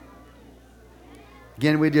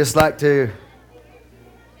Again, we'd just like to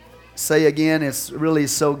say again, it's really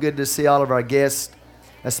so good to see all of our guests,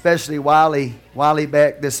 especially Wiley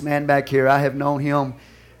back, this man back here. I have known him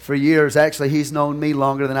for years. Actually, he's known me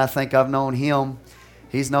longer than I think I've known him.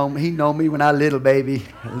 He known me when I was a little baby,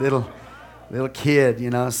 a little kid, you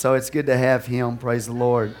know. So it's good to have him, praise the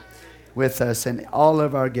Lord, with us and all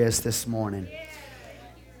of our guests this morning.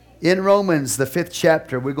 In Romans, the 5th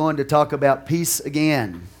chapter, we're going to talk about peace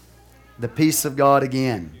again. The peace of God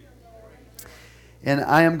again. And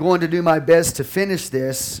I am going to do my best to finish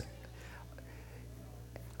this.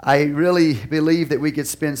 I really believe that we could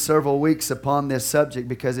spend several weeks upon this subject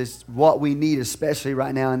because it's what we need, especially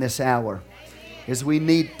right now in this hour, is we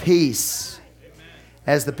need peace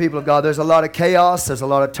as the people of God. There's a lot of chaos, there's a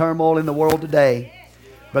lot of turmoil in the world today,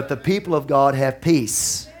 but the people of God have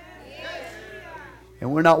peace.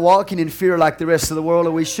 And we're not walking in fear like the rest of the world,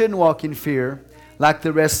 and we shouldn't walk in fear like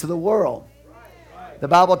the rest of the world. The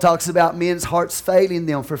Bible talks about men's hearts failing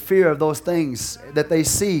them for fear of those things that they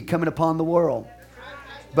see coming upon the world.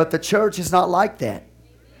 But the church is not like that.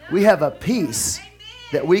 We have a peace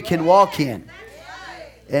that we can walk in.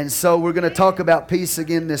 And so we're going to talk about peace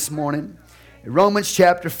again this morning. Romans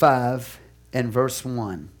chapter 5 and verse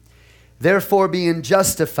 1. Therefore, being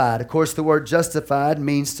justified. Of course, the word justified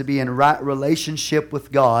means to be in right relationship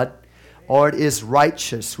with God, or it is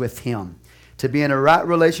righteous with Him. To be in a right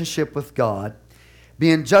relationship with God,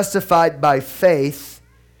 being justified by faith.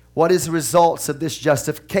 What is the results of this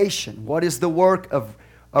justification? What is the work of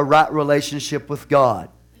a right relationship with God?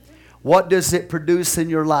 What does it produce in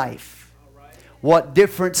your life? What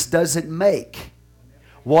difference does it make?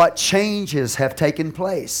 What changes have taken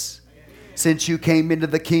place since you came into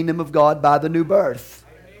the kingdom of God by the new birth?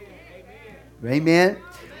 Amen.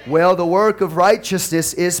 Well, the work of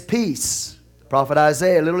righteousness is peace. Prophet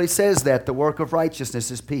Isaiah literally says that the work of righteousness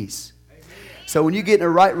is peace. So when you get in a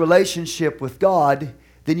right relationship with God,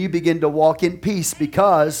 then you begin to walk in peace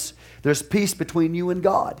because there's peace between you and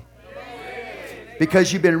God.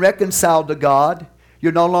 Because you've been reconciled to God,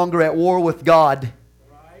 you're no longer at war with God.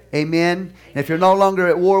 Amen. And if you're no longer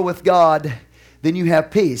at war with God, then you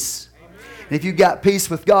have peace. And if you've got peace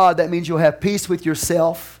with God, that means you'll have peace with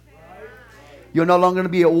yourself. You're no longer going to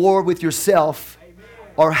be at war with yourself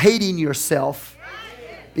or hating yourself,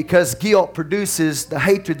 because guilt produces the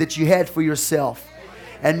hatred that you had for yourself.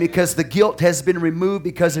 And because the guilt has been removed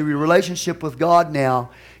because of your relationship with God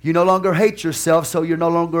now, you no longer hate yourself, so you're no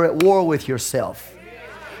longer at war with yourself.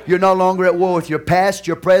 You're no longer at war with your past,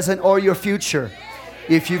 your present, or your future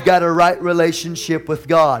if you've got a right relationship with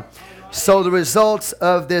God. So the results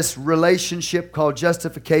of this relationship called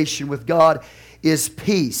justification with God is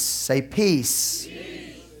peace. Say peace.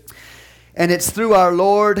 And it's through our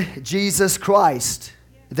Lord Jesus Christ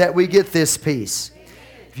that we get this peace.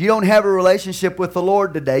 If you don't have a relationship with the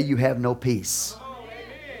Lord today, you have no peace.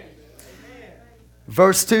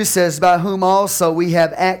 Verse 2 says, by whom also we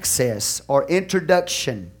have access or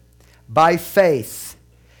introduction by faith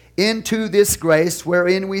into this grace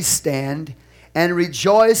wherein we stand and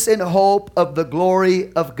rejoice in hope of the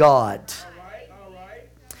glory of God.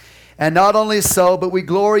 And not only so, but we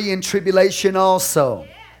glory in tribulation also,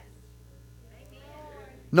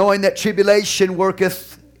 knowing that tribulation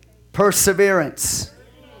worketh perseverance.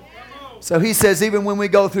 So he says even when we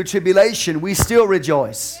go through tribulation, we still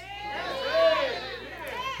rejoice.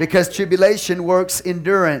 Because tribulation works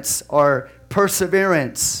endurance or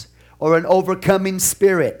perseverance or an overcoming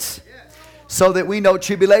spirit. So that we know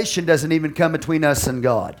tribulation doesn't even come between us and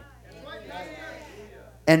God.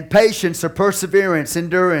 And patience or perseverance,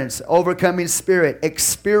 endurance, overcoming spirit,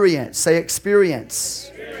 experience. Say experience.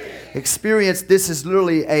 Experience, this is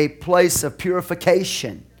literally a place of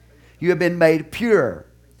purification. You have been made pure.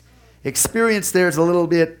 Experience there is a little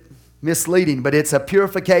bit misleading, but it's a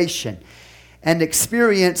purification. And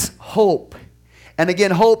experience hope. And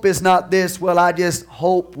again, hope is not this, well, I just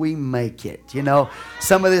hope we make it. You know,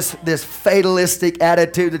 some of this fatalistic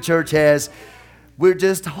attitude the church has. We're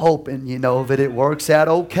just hoping, you know, that it works out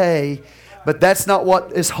okay. But that's not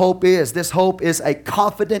what this hope is. This hope is a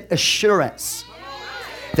confident assurance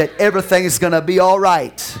that everything is going to be all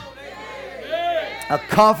right. A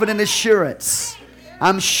confident assurance.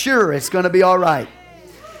 I'm sure it's going to be all right.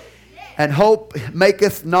 And hope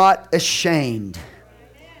maketh not ashamed,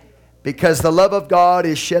 because the love of God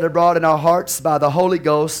is shed abroad in our hearts by the Holy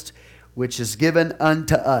Ghost, which is given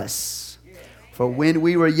unto us. For when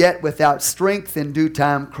we were yet without strength, in due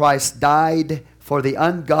time Christ died for the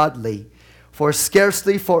ungodly. For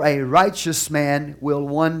scarcely for a righteous man will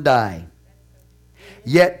one die.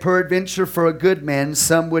 Yet peradventure for a good man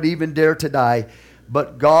some would even dare to die.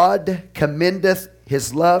 But God commendeth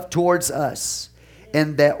His love towards us,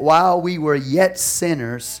 and that while we were yet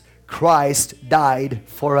sinners, Christ died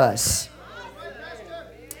for us.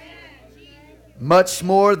 Much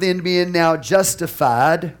more than being now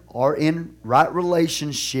justified or in right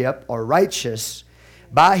relationship or righteous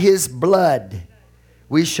by His blood,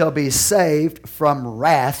 we shall be saved from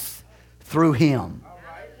wrath through Him.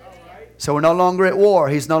 So we're no longer at war.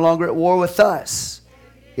 He's no longer at war with us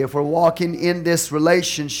if we're walking in this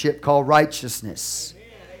relationship called righteousness.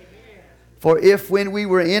 For if when we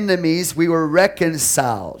were enemies, we were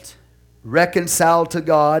reconciled to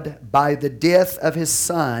God by the death of His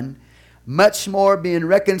Son, much more being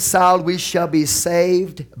reconciled, we shall be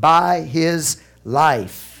saved by His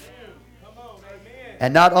life.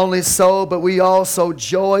 And not only so, but we also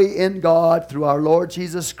joy in God through our Lord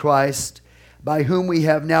Jesus Christ, by whom we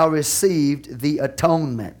have now received the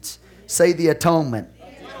atonement. Say the atonement.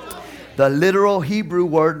 The literal Hebrew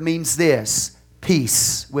word means this: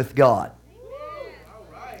 peace with God.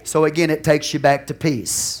 So again, it takes you back to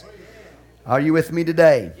peace. Are you with me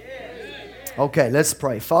today? Okay, let's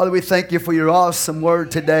pray. Father, we thank You for Your awesome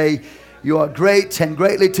word today. You are great and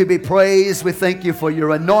greatly to be praised. We thank You for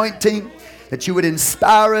Your anointing, that You would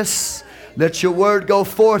inspire us. Let Your word go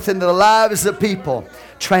forth into the lives of people,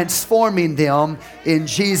 transforming them. In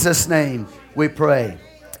Jesus' name we pray.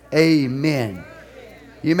 Amen.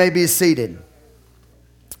 You may be seated.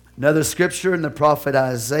 Another scripture in the prophet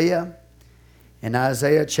Isaiah. In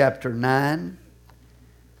Isaiah chapter 9.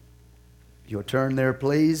 You'll turn there,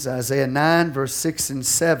 please. Isaiah 9, verse 6 and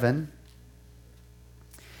 7.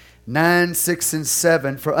 9, 6 and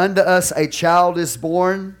 7. For unto us a child is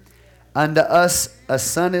born, unto us a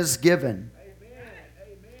son is given,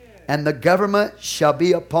 and the government shall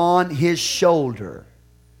be upon His shoulder.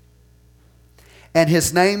 And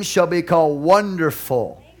His name shall be called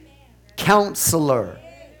Wonderful, Counselor,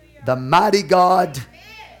 the Mighty God,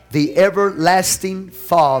 the Everlasting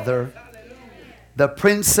Father, the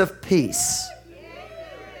Prince of Peace.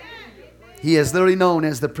 He is literally known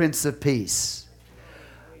as the Prince of Peace.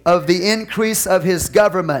 Of the increase of His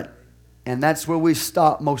government, and that's where we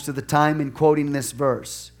stop most of the time in quoting this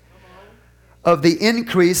verse. Of the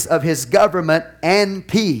increase of His government and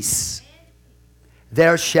peace,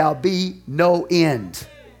 there shall be no end.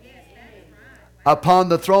 Upon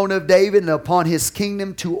the throne of David and upon His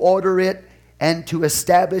kingdom, to order it and to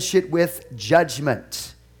establish it with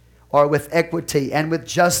judgment, or with equity and with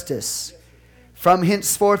justice, from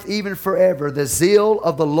henceforth even forever. The zeal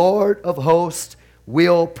of the Lord of hosts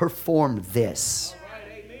will perform this.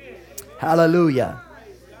 Hallelujah.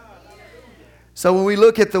 So when we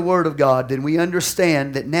look at the Word of God, then we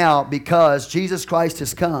understand that now, because Jesus Christ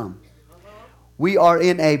has come, we are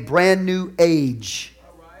in a brand new age.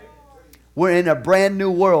 We're in a brand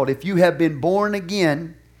new world. If you have been born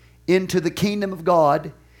again into the kingdom of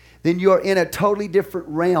God, then you're in a totally different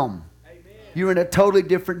realm. You're in a totally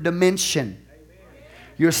different dimension.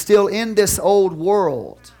 You're still in this old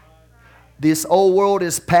world. This old world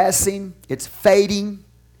is passing. It's fading.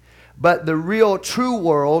 But the real true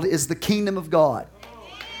world is the kingdom of God.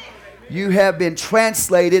 You have been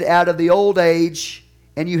translated out of the old age,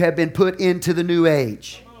 and you have been put into the new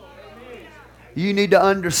age. You need to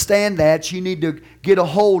understand that. You need to get a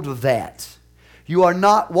hold of that. You are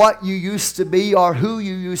not what you used to be or who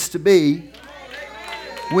you used to be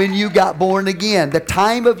when you got born again. The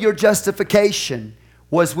time of your justification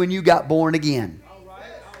was when you got born again.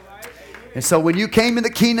 And so when you came in the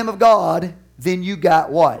kingdom of God, then you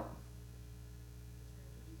got what?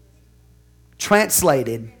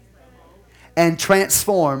 Translated and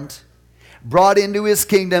transformed, brought into His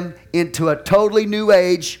kingdom, into a totally new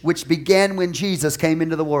age, which began when Jesus came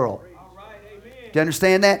into the world. Do you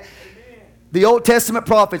understand that? The Old Testament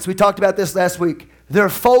prophets, we talked about this last week, their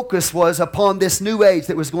focus was upon this new age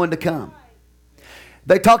that was going to come.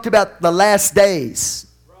 They talked about the last days.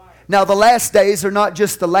 Now, the last days are not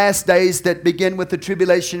just the last days that begin with the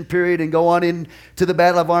tribulation period and go on into the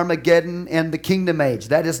battle of Armageddon and the kingdom age.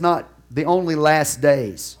 That is not the only last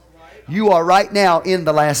days. You are right now in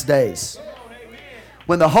the last days.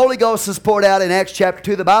 When the Holy Ghost is poured out in Acts chapter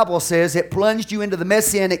 2, the Bible says it plunged you into the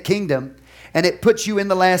Messianic kingdom and it puts you in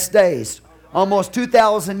the last days. Almost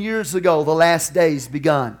 2,000 years ago, the last days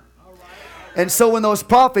begun. And so when those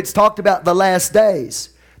prophets talked about the last days,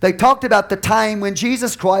 they talked about the time when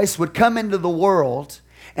Jesus Christ would come into the world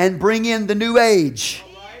and bring in the new age.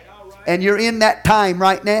 And you're in that time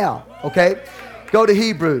right now. Okay? Go to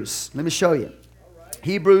Hebrews. Let me show you.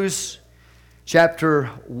 Hebrews chapter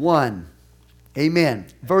 1. Amen.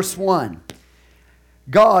 Verse 1.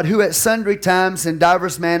 God, who at sundry times and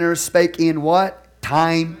divers manners spake in what?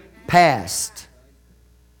 Time past.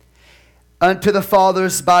 Unto the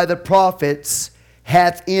fathers by the prophets,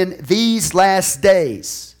 hath in these last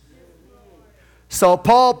days. So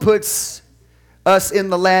Paul puts us in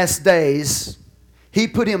the last days. He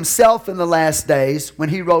put himself in the last days when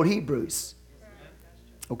he wrote Hebrews.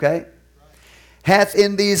 Okay? Hath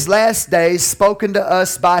in these last days spoken to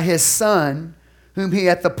us by his Son, whom he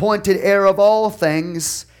hath appointed heir of all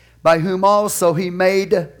things, by whom also he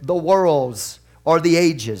made the worlds, or the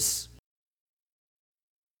ages.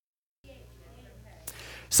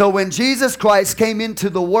 So when Jesus Christ came into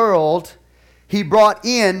the world, he brought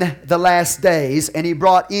in the last days, and he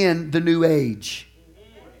brought in the new age.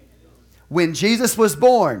 When Jesus was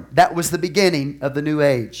born, that was the beginning of the new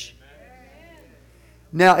age.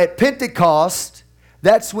 Now at Pentecost,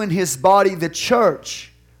 that's when his body, the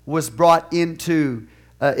church, was brought into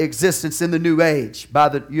existence in the new age.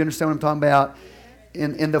 You understand what I'm talking about?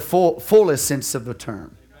 In the fullest sense of the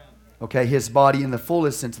term. Okay, his body in the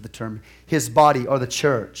fullest sense of the term. His body, or the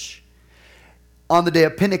church. On the day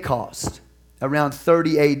of Pentecost, around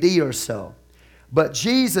 30 AD or so. But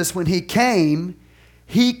Jesus, when he came,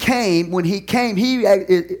 he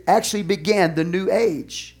actually began the new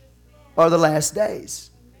age, or the last days.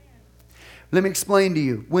 Let me explain to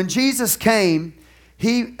you. When Jesus came,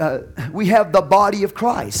 we have the body of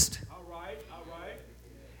Christ. All right.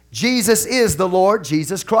 Jesus is the Lord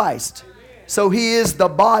Jesus Christ. So he is the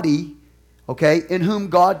body, okay, in whom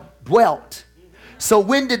God dwelt. So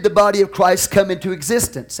when did the body of Christ come into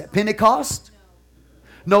existence? At Pentecost?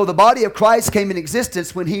 No, the body of Christ came in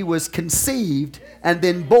existence when he was conceived and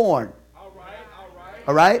then born.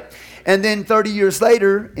 All right? And then 30 years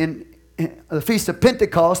later, in the Feast of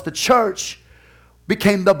Pentecost, the church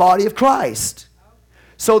became the body of Christ.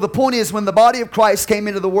 So the point is, when the body of Christ came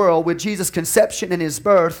into the world with Jesus' conception and his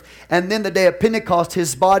birth, and then the day of Pentecost,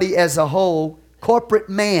 his body as a whole, corporate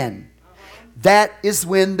man, that is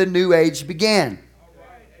when the new age began.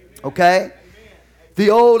 Okay?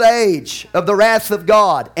 The old age of the wrath of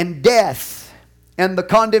God and death and the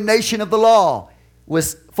condemnation of the law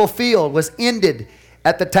was fulfilled, was ended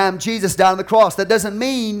at the time Jesus died on the cross. That doesn't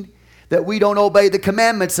mean that we don't obey the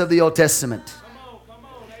commandments of the Old Testament.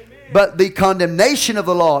 But the condemnation of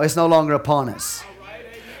the law is no longer upon us.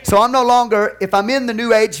 So I'm no longer, if I'm in the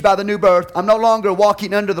new age by the new birth, I'm no longer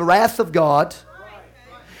walking under the wrath of God.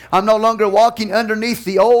 I'm no longer walking underneath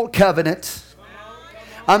the old covenant.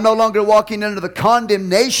 I'm no longer walking under the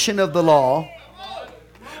condemnation of the law.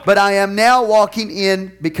 But I am now walking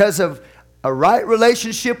in, because of a right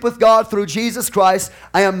relationship with God through Jesus Christ,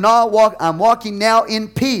 I'm walking now in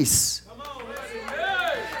peace.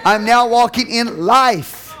 I'm now walking in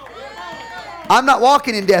life. I'm not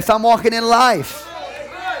walking in death, I'm walking in life.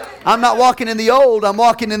 I'm not walking in the old, I'm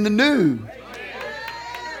walking in the new.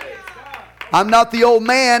 I'm not the old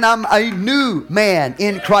man, I'm a new man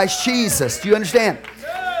in Christ Jesus. Do you understand?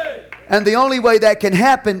 And the only way that can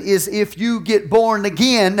happen is if you get born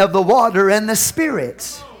again of the water and the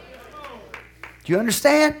Spirit. Do you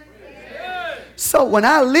understand? So when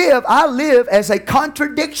I live as a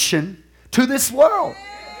contradiction to this world.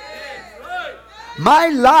 My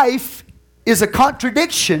life is a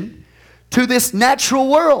contradiction to this natural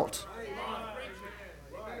world.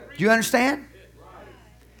 Do you understand?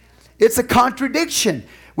 It's a contradiction.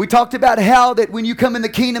 We talked about how that when you come in the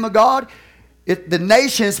kingdom of God, the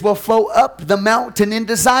nations will flow up the mountain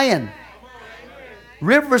into Zion.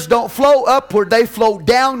 Rivers don't flow upward, they flow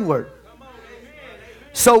downward.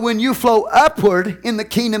 So when you flow upward in the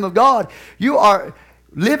kingdom of God, you are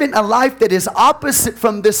living a life that is opposite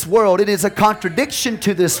from this world. It is a contradiction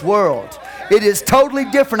to this world. It is totally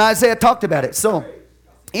different. Isaiah talked about it. So,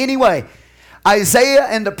 anyway, Isaiah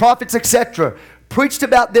and the prophets, etc., preached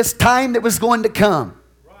about this time that was going to come.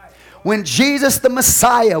 When Jesus the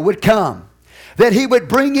Messiah would come. That he would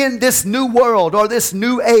bring in this new world or this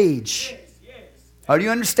new age. Are you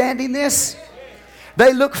understanding this?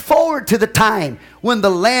 They look forward to the time when the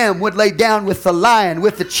lamb would lay down with the lion,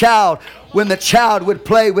 with the child, when the child would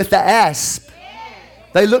play with the asp.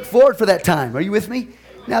 They look forward for that time. Are you with me?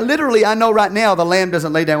 Now, literally, I know right now the lamb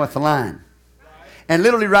doesn't lay down with the lion. And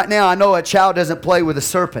literally right now, I know a child doesn't play with a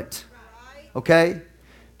serpent. Okay?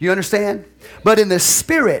 Do you understand? But in the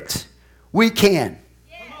spirit, we can.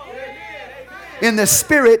 In the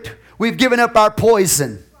spirit, we've given up our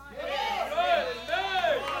poison.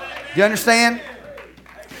 Do you understand?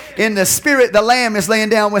 In the spirit, the lamb is laying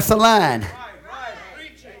down with the lion.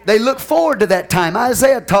 They look forward to that time.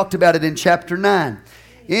 Isaiah talked about it in chapter 9.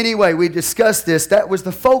 Anyway, we discussed this. That was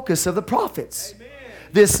the focus of the prophets.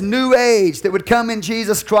 This new age that would come in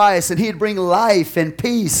Jesus Christ, and he'd bring life and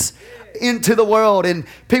peace into the world, and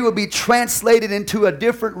people would be translated into a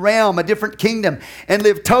different realm, a different kingdom, and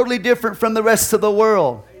live totally different from the rest of the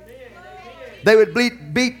world. They would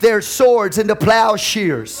beat their swords into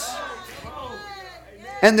plowshares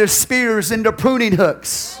and their spears into pruning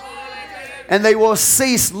hooks. And they will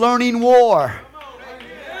cease learning war.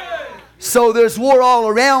 So there's war all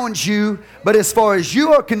around you, but as far as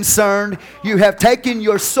you are concerned, you have taken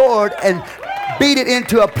your sword and beat it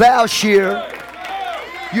into a plowshare.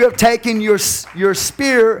 You have taken your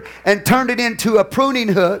spear and turned it into a pruning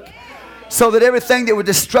hook, so that everything that was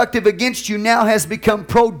destructive against you now has become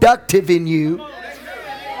productive in you.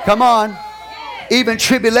 Come on. Even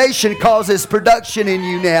tribulation causes production in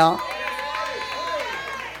you now.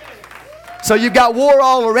 So you've got war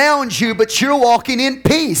all around you, but you're walking in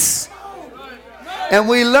peace. And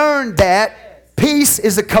we learned that peace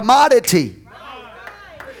is a commodity.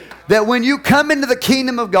 That when you come into the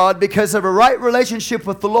kingdom of God because of a right relationship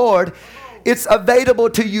with the Lord, it's available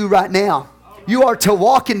to you right now. You are to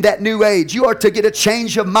walk in that new age. You are to get a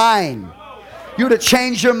change of mind. You're to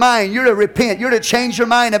change your mind. You're to repent. You're to change your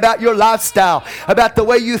mind about your lifestyle, about the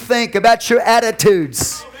way you think, about your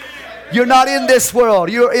attitudes. You're not in this world.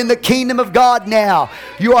 You're in the kingdom of God now.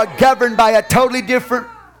 You are governed by a totally different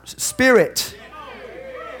spirit.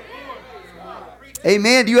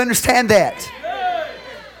 Amen. Do you understand that?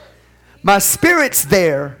 My spirit's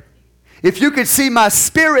there. If you could see my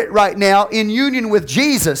spirit right now in union with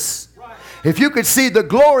Jesus, if you could see the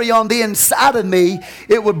glory on the inside of me,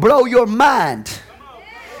 it would blow your mind.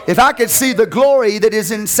 If I could see the glory that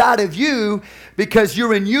is inside of you because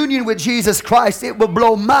you're in union with Jesus Christ, it will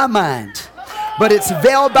blow my mind. But it's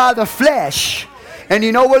veiled by the flesh. And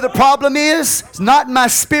you know where the problem is? It's not in my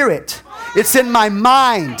spirit. It's in my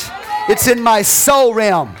mind. It's in my soul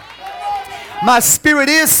realm. My spirit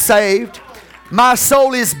is saved. My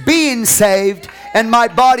soul is being saved. And my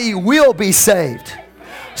body will be saved.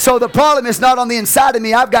 So the problem is not on the inside of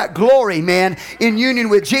me. I've got glory, man, in union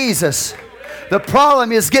with Jesus. The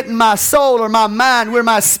problem is getting my soul or my mind where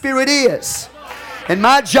my spirit is. And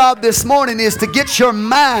my job this morning is to get your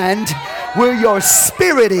mind where your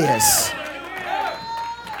spirit is.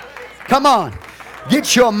 Come on.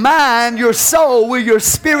 Get your mind, your soul where your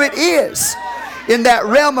spirit is. In that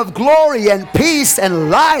realm of glory and peace and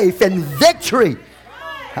life and victory.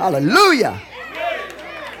 Hallelujah.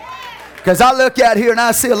 Because I look out here and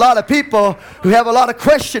I see a lot of people who have a lot of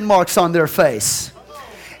question marks on their face.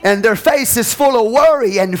 And their face is full of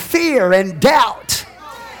worry and fear and doubt.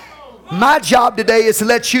 My job today is to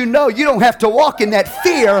let you know you don't have to walk in that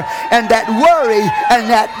fear and that worry and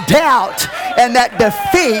that doubt and that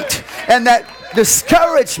defeat and that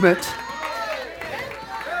discouragement.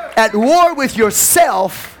 At war with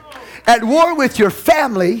yourself, at war with your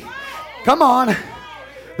family. Come on.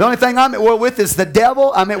 The only thing I'm at war with is the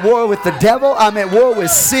devil. I'm at war with the devil. I'm at war with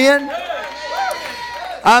sin.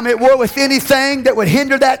 I'm at war with anything that would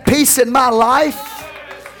hinder that peace in my life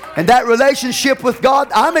and that relationship with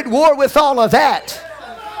God. I'm at war with all of that.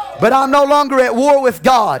 But I'm no longer at war with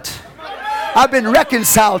God. I've been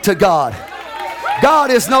reconciled to God.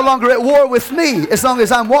 God is no longer at war with me as long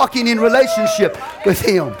as I'm walking in relationship with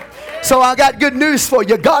Him. So I got good news for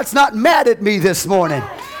you. God's not mad at me this morning.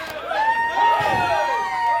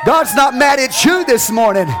 God's not mad at you this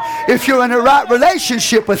morning if you're in a right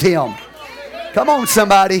relationship with Him. Come on,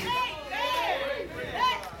 somebody.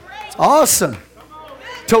 It's awesome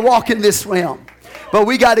to walk in this realm. But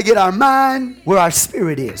we got to get our mind where our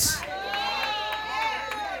spirit is.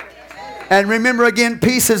 And remember again,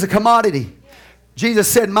 peace is a commodity. Jesus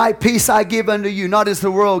said, my peace I give unto you, not as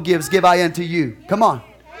the world gives, give I unto you. Come on.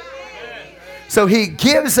 So He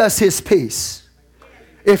gives us His peace.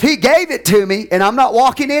 If He gave it to me and I'm not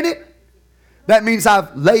walking in it, that means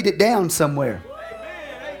I've laid it down somewhere.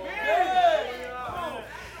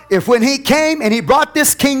 If when He came and He brought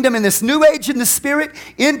this kingdom and this new age in the spirit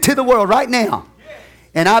into the world right now,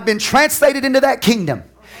 and I've been translated into that kingdom,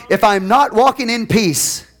 if I'm not walking in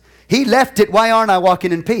peace, He left it. Why aren't I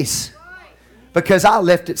walking in peace? Because I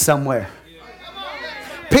left it somewhere.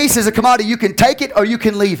 Peace is a commodity. You can take it or you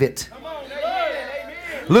can leave it.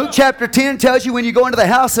 Luke chapter 10 tells you when you go into the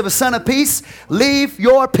house of a son of peace, leave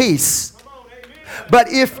your peace. But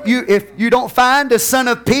if you don't find a son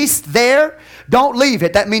of peace there, don't leave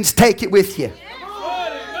it. That means take it with you.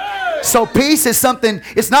 So peace is something,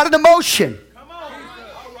 it's not an emotion.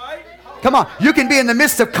 Come on. You can be in the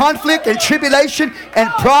midst of conflict and tribulation and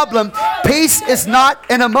problem. Peace is not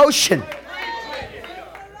an emotion.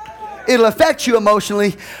 It'll affect you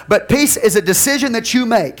emotionally, but peace is a decision that you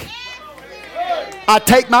make. I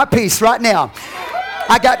take my peace right now.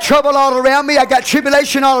 I got trouble all around me. I got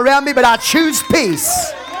tribulation all around me, but I choose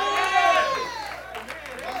peace.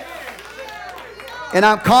 And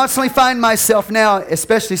I'm constantly finding myself now,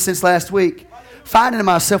 especially since last week, finding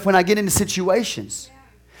myself when I get into situations.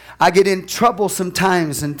 I get in trouble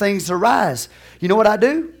sometimes and things arise. You know what I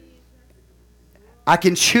do? I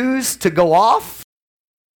can choose to go off.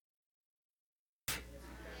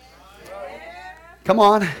 Come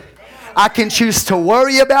on. I can choose to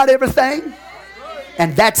worry about everything.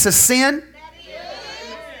 And that's a sin.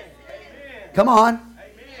 Come on.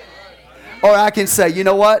 Or I can say, you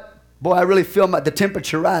know what? Boy, I really feel the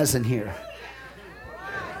temperature rising here.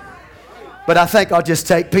 But I think I'll just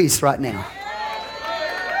take peace right now.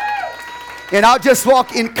 And I'll just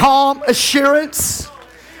walk in calm assurance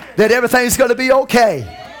that everything's going to be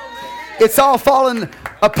okay. It's all falling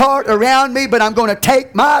apart around me, but I'm going to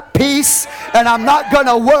take my peace, and I'm not going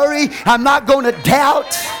to worry. I'm not going to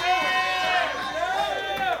doubt.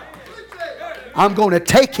 I'm going to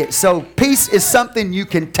take it. So peace is something you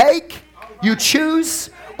can take, you choose,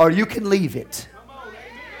 or you can leave it.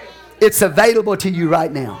 It's available to you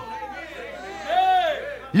right now.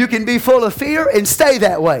 You can be full of fear and stay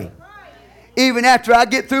that way. Even after I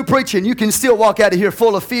get through preaching, you can still walk out of here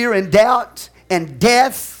full of fear and doubt and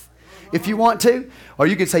death if you want to. Or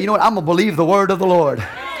you can say, you know what, I'm going to believe the word of the Lord.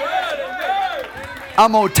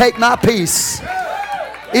 I'm going to take my peace.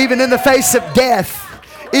 Even in the face of death.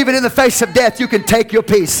 Even in the face of death, you can take your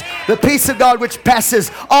peace. The peace of God which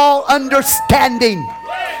passes all understanding.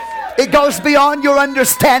 It goes beyond your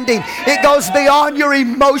understanding. It goes beyond your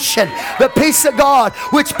emotion. The peace of God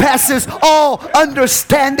which passes all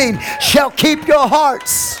understanding shall keep your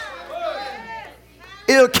hearts.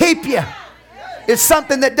 It'll keep you. It's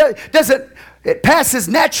something that it passes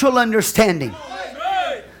natural understanding.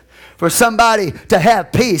 For somebody to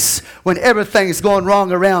have peace when everything is going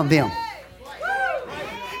wrong around them.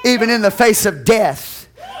 Even in the face of death.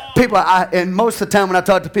 People, and most of the time when I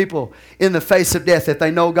talk to people in the face of death, if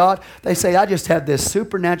they know God, they say, I just have this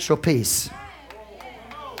supernatural peace.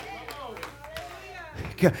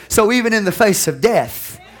 So even in the face of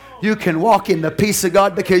death, you can walk in the peace of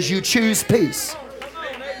God because you choose peace.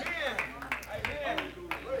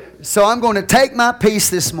 So I'm going to take my peace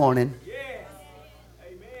this morning.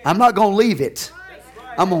 I'm not going to leave it.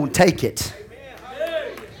 I'm going to take it.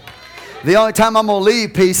 The only time I'm going to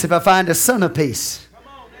leave peace if I find a son of peace.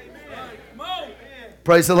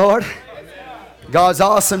 Praise the Lord. God's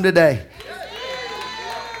awesome today.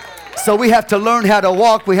 So we have to learn how to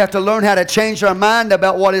walk. We have to learn how to change our mind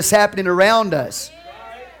about what is happening around us.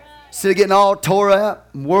 Instead of getting all tore up,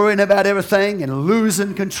 and worrying about everything and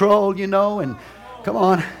losing control, and come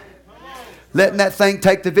on. Letting that thing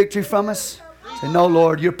take the victory from us. Say, no,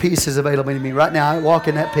 Lord, your peace is available to me right now. I walk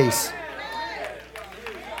in that peace.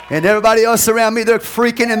 And everybody else around me, they're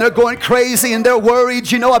freaking and they're going crazy and they're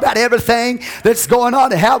worried, about everything that's going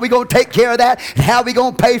on and how we going to take care of that and how we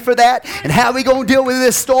going to pay for that and how we going to deal with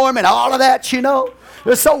this storm and all of that,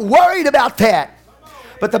 They're so worried about that.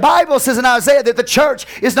 But the Bible says in Isaiah that the church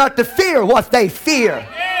is not to fear what they fear.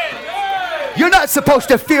 You're not supposed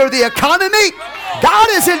to fear the economy. God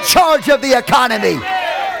is in charge of the economy.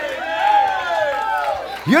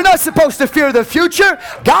 You're not supposed to fear the future.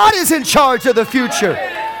 God is in charge of the future.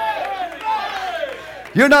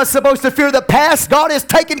 You're not supposed to fear the past. God is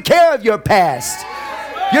taking care of your past.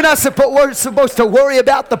 You're not supposed to worry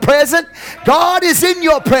about the present. God is in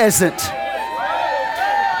your present.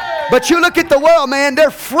 But you look at the world, man, they're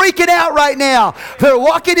freaking out right now. They're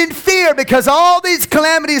walking in fear because all these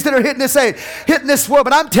calamities that are hitting this world.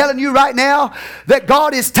 But I'm telling you right now that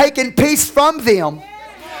God is taking peace from them.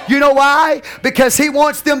 You know why? Because He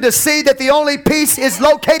wants them to see that the only peace is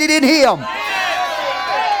located in Him.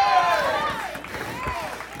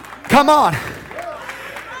 Come on.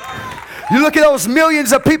 You look at those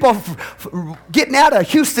millions of people getting out of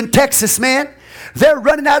Houston, Texas, man. They're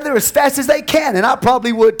running out of there as fast as they can. And I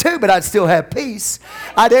probably would too, but I'd still have peace.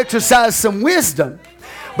 I'd exercise some wisdom.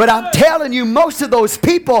 But I'm telling you, most of those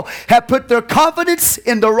people have put their confidence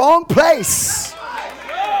in the wrong place.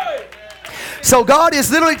 So God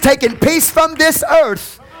is literally taking peace from this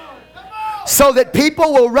earth so that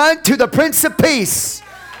people will run to the Prince of Peace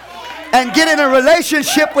and get in a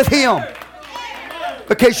relationship with Him.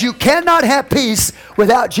 Because you cannot have peace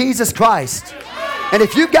without Jesus Christ. And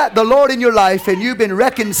if you've got the Lord in your life and you've been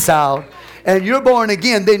reconciled and you're born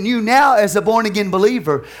again, then you now as a born again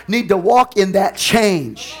believer need to walk in that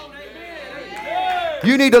change.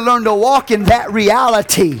 You need to learn to walk in that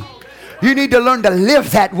reality. You need to learn to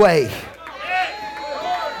live that way.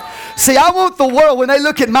 See, I want the world, when they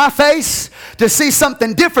look at my face, to see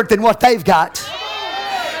something different than what they've got.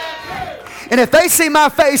 And if they see my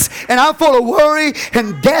face and I'm full of worry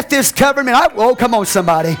and death is covering me, oh, come on,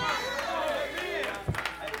 somebody.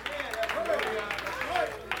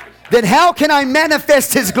 Then how can I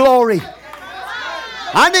manifest His glory?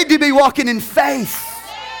 I need to be walking in faith.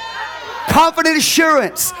 Confident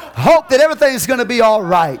assurance. Hope that everything's going to be all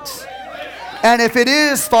right. And if it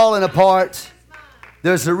is falling apart,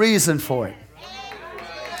 there's a reason for it.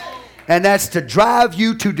 And that's to drive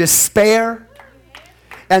you to despair.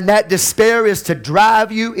 And that despair is to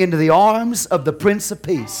drive you into the arms of the Prince of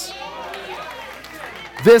Peace.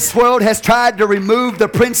 This world has tried to remove the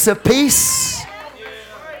Prince of Peace.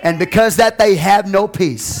 And because that, they have no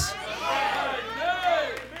peace.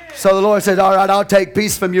 So the Lord says, all right, I'll take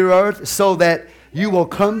peace from your earth so that you will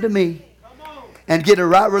come to me and get a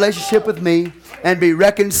right relationship with me and be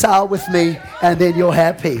reconciled with me, and then you'll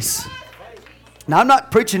have peace. Now, I'm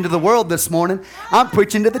not preaching to the world this morning. I'm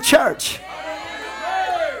preaching to the church.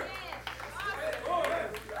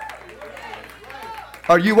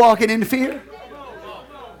 Are you walking in fear?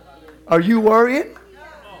 Are you worrying?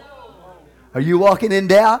 Are you walking in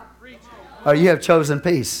doubt? Or you have chosen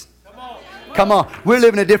peace? Come on. We're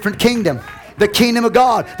living in a different kingdom. The kingdom of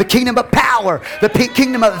God. The kingdom of power. The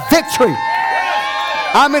kingdom of victory.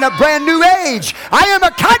 I'm in a brand new age. I am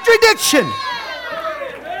a contradiction.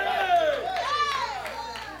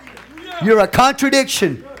 You're a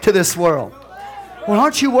contradiction to this world. Well,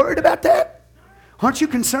 aren't you worried about that? Aren't you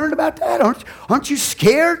concerned about that? Aren't you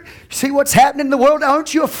scared? See what's happening in the world?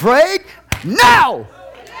 Aren't you afraid? No!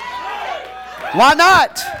 Why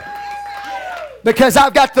not? Because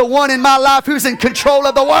I've got the one in my life who's in control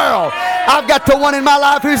of the world. I've got the one in my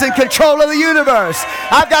life who's in control of the universe.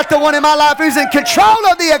 I've got the one in my life who's in control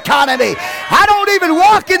of the economy. I don't even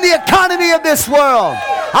walk in the economy of this world.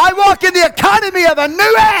 I walk in the economy of a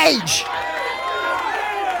new age.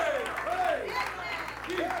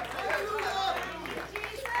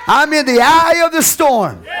 I'm in the eye of the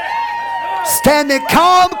storm. Standing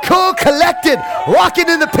calm, cool, collected, walking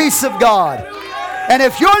in the peace of God. And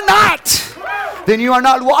if you're not, then you are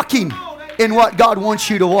not walking in what God wants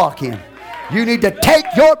you to walk in. You need to take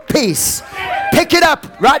your peace. Pick it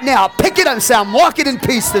up right now. Pick it up and say, I'm walking in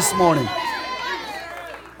peace this morning.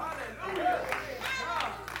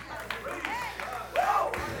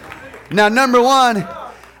 Now, number one,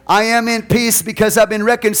 I am in peace because I've been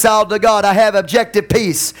reconciled to God. I have objective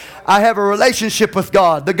peace. I have a relationship with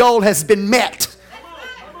God. The goal has been met.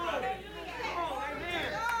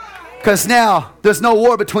 Because now there's no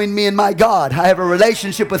war between me and my God. I have a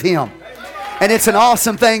relationship with Him. And it's an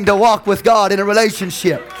awesome thing to walk with God in a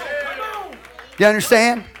relationship. You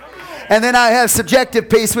understand? And then I have subjective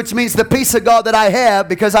peace, which means the peace of God that I have,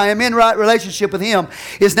 because I am in right relationship with Him,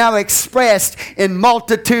 is now expressed in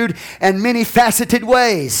multitude and many faceted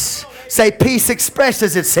ways. Say, peace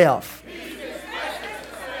expresses itself.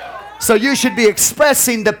 So you should be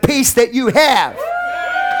expressing the peace that you have.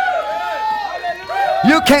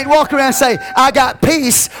 You can't walk around and say, I got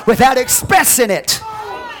peace, without expressing it.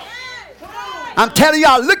 I'm telling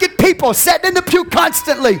y'all, look at people sitting in the pew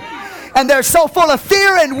constantly, and they're so full of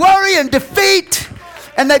fear and worry and defeat,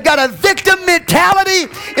 and they've got a victim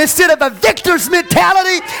mentality instead of a victor's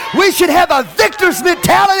mentality. We should have a victor's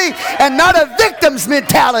mentality and not a victim's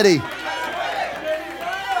mentality.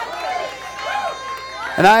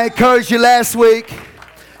 And I encouraged you last week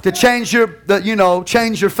to change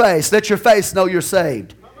change your face. Let your face know you're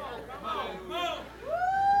saved.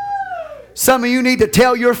 Some of you need to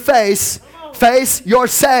tell your face, you're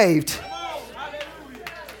saved.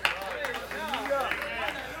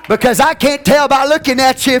 Because I can't tell by looking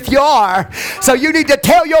at you if you are. So you need to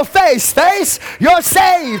tell your face, you're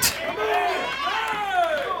saved.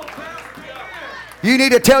 You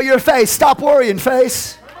need to tell your face, stop worrying,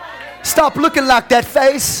 face. Stop looking like that,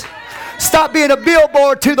 face. Stop being a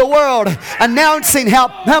billboard to the world announcing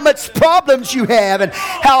how much problems you have and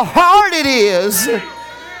how hard it is.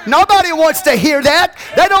 Nobody wants to hear that.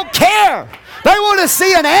 They don't care. They want to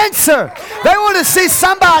see an answer. They want to see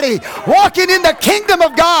somebody walking in the kingdom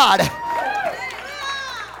of God.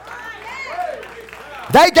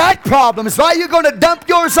 They got problems. Why are you going to dump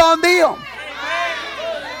yours on them?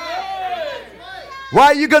 Why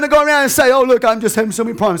are you going to go around and say, oh, look, I'm just having so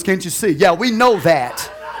many problems. Can't you see? Yeah, we know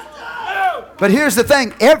that. But here's the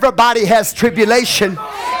thing. Everybody has tribulation.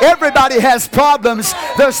 Everybody has problems.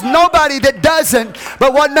 There's nobody that doesn't.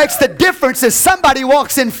 But what makes the difference is somebody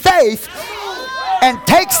walks in faith and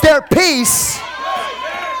takes their peace,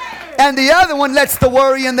 and the other one lets the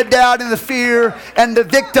worry and the doubt and the fear and the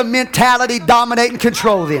victim mentality dominate and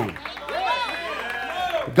control them.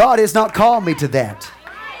 God has not called me to that.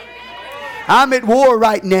 I'm at war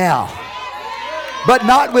right now, but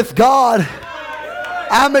not with God.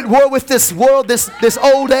 I'm at war with this world, this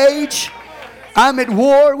old age. I'm at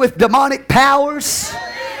war with demonic powers.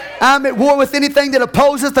 I'm at war with anything that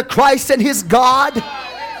opposes the Christ and His God.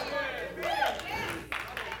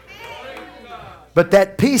 But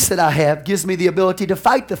that peace that I have gives me the ability to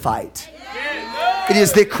fight the fight. It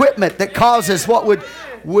is the equipment that causes what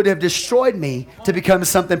would have destroyed me to become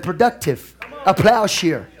something productive. A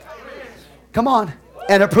plowshare. Come on.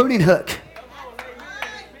 And a pruning hook.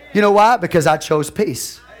 You know why? Because I chose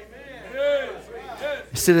peace.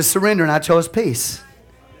 Instead of surrendering, I chose peace.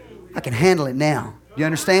 I can handle it now. You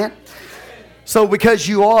understand? So because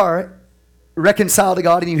you are reconciled to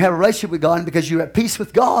God and you have a relationship with God, and because you're at peace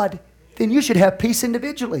with God, then you should have peace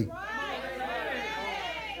individually.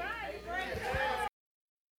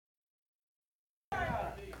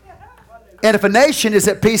 And if a nation is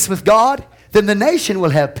at peace with God, then the nation will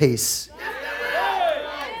have peace.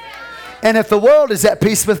 And if the world is at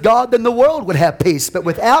peace with God, then the world would have peace. But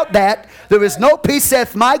without that, there is no peace,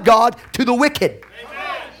 saith my God, to the wicked.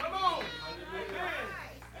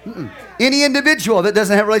 Any individual that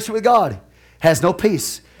doesn't have a relationship with God has no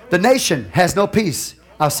peace. The nation has no peace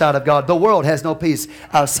outside of God. The world has no peace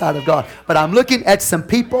outside of God. But I'm looking at some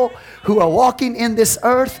people who are walking in this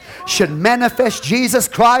earth should manifest Jesus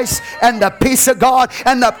Christ and the peace of God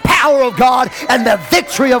and the power of God and the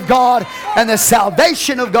victory of God and the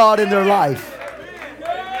salvation of God in their life.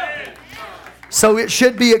 So it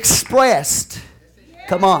should be expressed.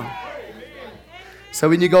 Come on. So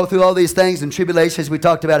when you go through all these things and tribulations, we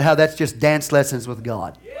talked about how that's just dance lessons with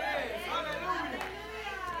God.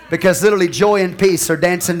 Because literally joy and peace are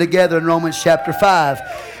dancing together in Romans chapter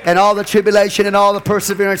 5. And all the tribulation and all the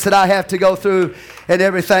perseverance that I have to go through and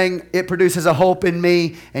everything, it produces a hope in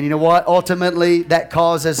me. And you know what? Ultimately, that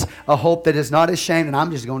causes a hope that is not ashamed. And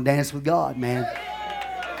I'm just going to dance with God, man.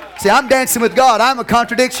 See, I'm dancing with God. I'm a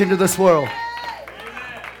contradiction to this world.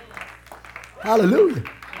 Hallelujah.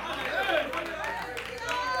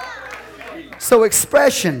 So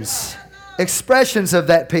expressions of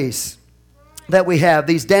that peace that we have,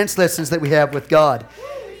 these dance lessons that we have with God.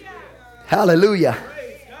 Hallelujah.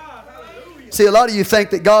 See, a lot of you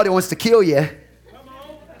think that God wants to kill you.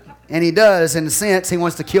 And He does, in a sense. He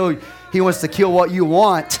wants to kill what you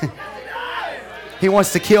want. He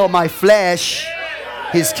wants to kill my flesh.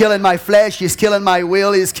 He's killing my flesh. He's killing my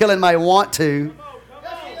will. He's killing my want to.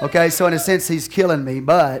 Okay, so in a sense, He's killing me.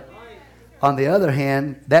 But on the other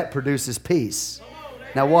hand, that produces peace.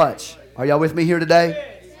 Now watch. Are y'all with me here today?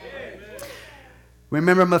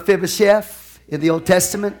 Remember Mephibosheth in the Old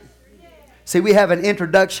Testament? See, we have an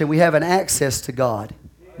introduction. We have an access to God.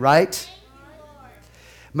 Right?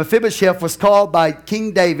 Mephibosheth was called by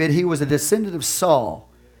King David. He was a descendant of Saul.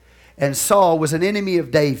 And Saul was an enemy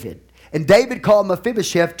of David. And David called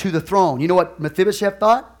Mephibosheth to the throne. You know what Mephibosheth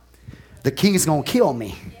thought? The king's going to kill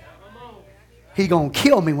me. He's going to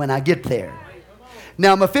kill me when I get there.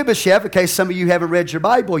 Now Mephibosheth, in case some of you haven't read your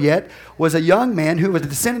Bible yet, was a young man who was a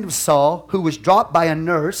descendant of Saul, who was dropped by a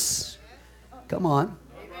nurse. Come on.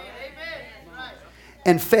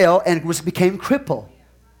 And fell and became crippled.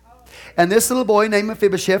 And this little boy named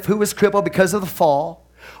Mephibosheth, who was crippled because of the fall,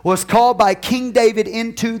 was called by King David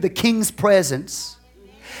into the king's presence.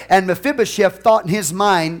 And Mephibosheth thought in his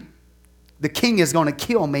mind, the king is going to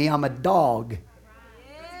kill me. I'm a dog.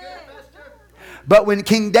 But when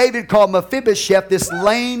King David called Mephibosheth, this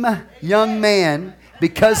lame young man,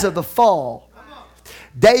 because of the fall,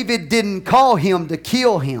 David didn't call him to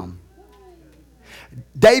kill him.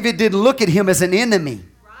 David didn't look at him as an enemy.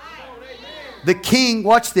 The king,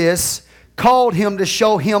 watch this, called him to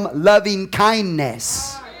show him loving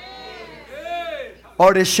kindness.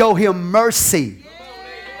 Or to show him mercy.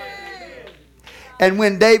 And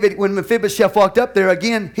when Mephibosheth walked up there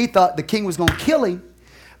again, he thought the king was going to kill him.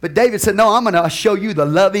 But David said, no, I'm going to show you the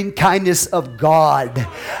loving kindness of God.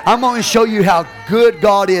 I'm going to show you how good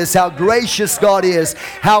God is, how gracious God is,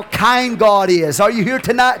 how kind God is. Are you here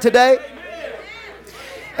today?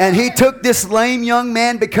 And he took this lame young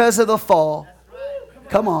man because of the fall.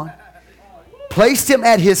 Come on. Placed him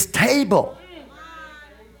at his table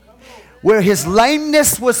where his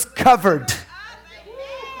lameness was covered.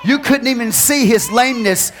 You couldn't even see his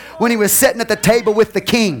lameness when he was sitting at the table with the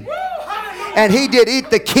king. And he did eat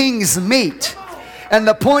the king's meat. And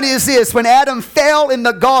the point is this, when Adam fell in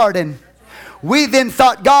the garden, we then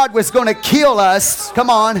thought God was going to kill us. Come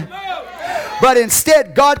on. But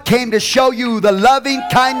instead, God came to show you the loving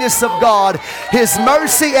kindness of God, His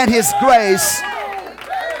mercy and His grace.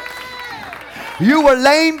 You were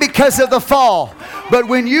lame because of the fall. But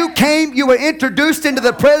when you came, you were introduced into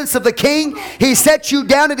the presence of the king. He set you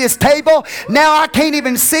down at His table. Now I can't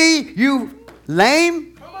even see you lame.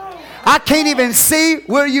 I can't even see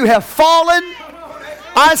where you have fallen.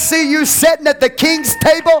 I see you sitting at the king's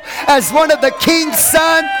table as one of the king's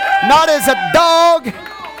son, not as a dog,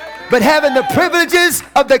 but having the privileges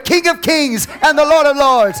of the King of Kings and the Lord of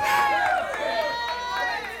Lords.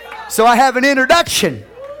 So I have an introduction.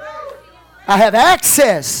 I have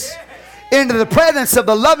access into the presence of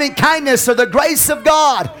the loving kindness or the grace of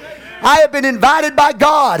God. I have been invited by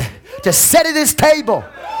God to sit at His table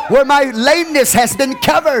where my lameness has been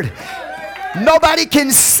covered. Nobody can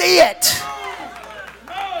see it.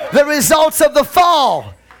 The results of the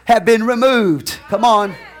fall have been removed. Come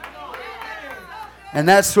on. And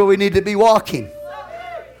that's where we need to be walking.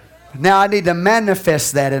 Now I need to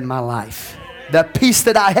manifest that in my life. The peace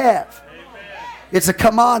that I have. It's a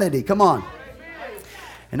commodity. Come on.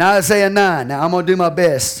 In Isaiah 9. Now I'm going to do my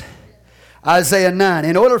best. Isaiah 9.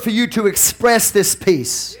 In order for you to express this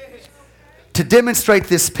peace, to demonstrate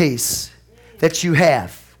this peace that you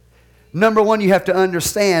have, number one, you have to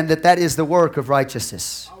understand that that is the work of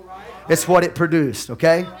righteousness. It's what it produced,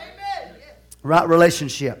 okay? Right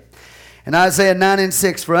relationship. In Isaiah 9 and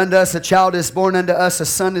 6, for unto us a child is born, unto us a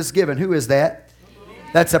son is given. Who is that?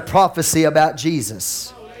 That's a prophecy about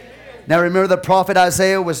Jesus. Now remember, the prophet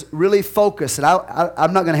Isaiah was really focused. And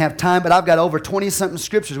I'm not going to have time, but I've got over 20-something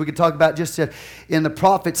scriptures we could talk about just in the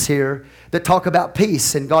prophets here that talk about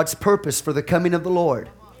peace and God's purpose for the coming of the Lord.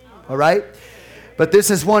 All right? But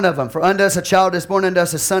this is one of them. For unto us a child is born, unto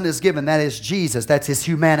us a son is given. That is Jesus. That's His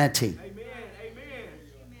humanity. Amen.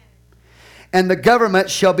 And the government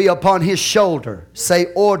shall be upon His shoulder. Say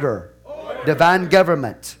order. Divine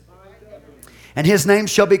government. And His name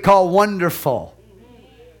shall be called Wonderful.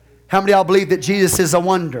 How many of y'all believe that Jesus is a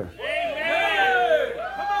wonder? Amen.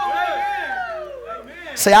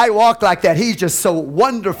 Say, I walk like that. He's just so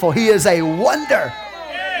wonderful. He is a wonder.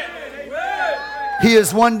 He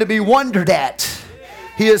is one to be wondered at.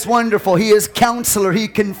 He is wonderful. He is counselor. He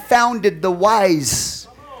confounded the wise,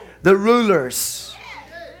 the rulers.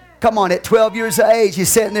 Come on, at 12 years of age, He's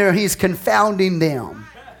sitting there and He's confounding them.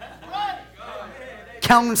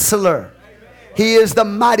 Counselor. He is the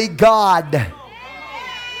mighty God.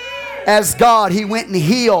 As God, He went and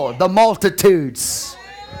healed the multitudes.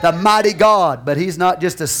 The mighty God. But He's not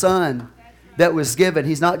just a son that was given.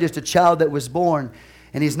 He's not just a child that was born.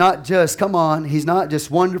 And He's not just, come on, He's not just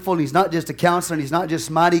wonderful. He's not just a counselor. And He's not just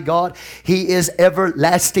mighty God. He is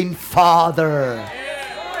everlasting Father.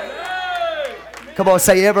 Come on,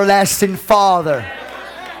 say everlasting Father.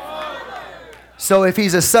 So if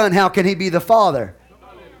He's a son, how can He be the Father?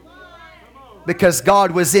 Because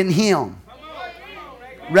God was in Him.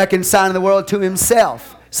 Reconciling the world to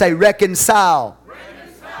Himself. Say reconcile.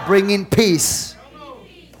 Bringing peace.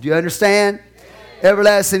 Do you understand?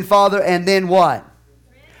 Everlasting Father, and then what?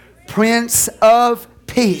 Prince of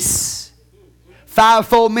Peace.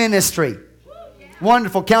 Fivefold ministry.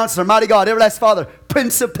 Wonderful Counselor, mighty God, everlasting Father,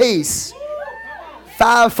 Prince of Peace.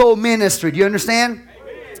 Fivefold ministry. Do you understand?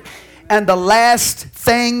 And the last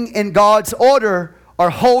thing in God's order or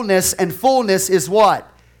wholeness and fullness is what?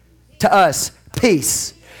 To us,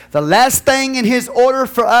 peace. The last thing in His order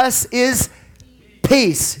for us is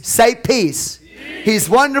peace. Say peace. He's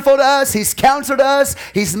wonderful to us. He's counselor to us.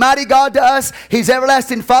 He's mighty God to us. He's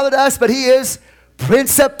everlasting Father to us. But He is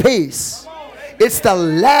Prince of Peace. It's the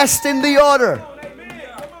last in the order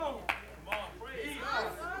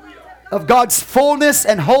of God's fullness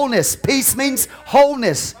and wholeness. Peace means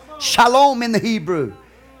wholeness. Shalom in the Hebrew.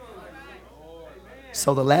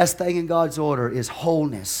 So the last thing in God's order is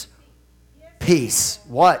wholeness. Peace.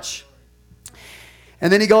 Watch.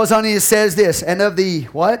 And then He goes on and He says this. And of the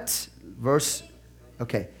what? Verse.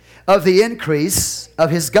 Okay. Of the increase of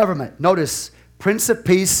His government. Notice, Prince of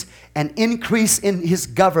Peace, an increase in His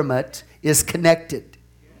government is connected.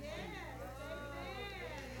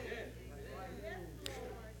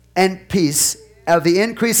 And peace. Of the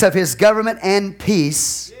increase of His government and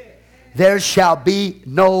peace, there shall be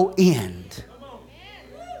no end.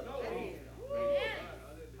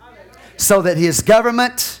 So that His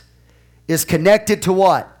government is connected to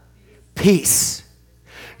what? Peace.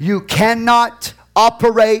 You cannot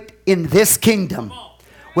operate in this kingdom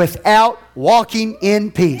without walking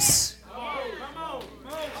in peace.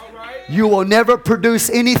 You will never produce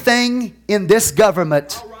anything in this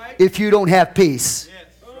government if you don't have peace.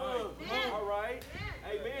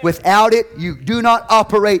 Without it, you do not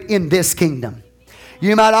operate in this kingdom.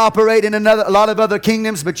 You might operate in a lot of other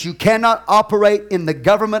kingdoms, but you cannot operate in the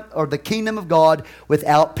government or the kingdom of God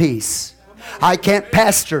without peace. I can't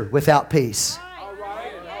pastor without peace.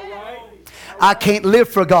 I can't live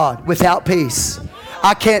for God without peace.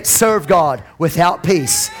 I can't serve God without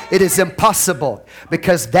peace. It is impossible,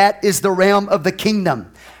 because that is the realm of the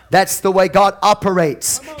kingdom. That's the way God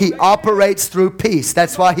operates. He operates through peace.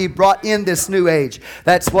 That's why He brought in this new age.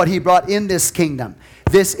 That's what He brought in this kingdom.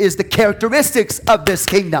 This is the characteristics of this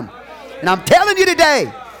kingdom. And I'm telling you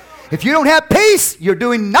today, if you don't have peace, you're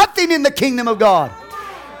doing nothing in the kingdom of God.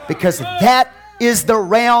 Because that is the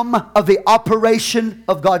realm of the operation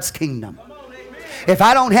of God's kingdom. If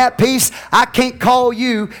I don't have peace, I can't call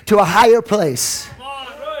you to a higher place.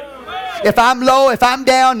 If I'm low, if I'm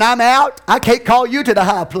down and I'm out, I can't call you to the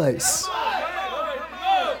high place.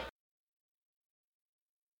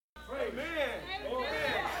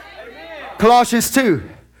 Colossians 2.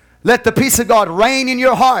 Let the peace of God reign in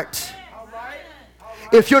your heart.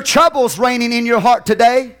 If your trouble's reigning in your heart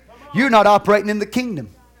today, you're not operating in the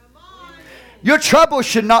kingdom. Your trouble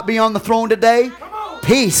should not be on the throne today.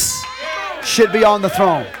 Peace should be on the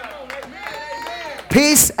throne.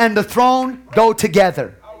 Peace and the throne go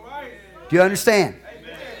together. Do you understand?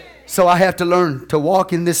 So I have to learn to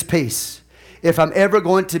walk in this peace if I'm ever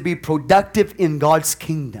going to be productive in God's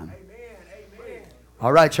kingdom.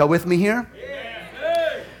 All right, y'all with me here?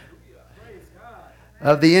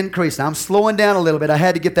 Of the increase. Now I'm slowing down a little bit. I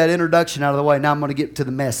had to get that introduction out of the way. Now I'm going to get to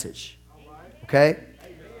the message. Okay?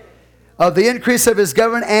 Of the increase of His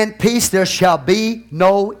government and peace there shall be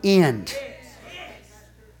no end.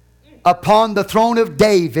 Upon the throne of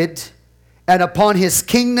David and upon His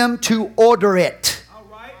kingdom to order it. All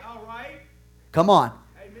right. Come on.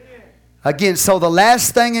 Amen. Again, so the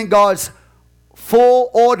last thing in God's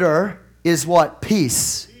full order is what?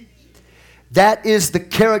 Peace. That is the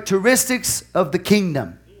characteristics of the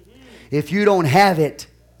kingdom. If you don't have it,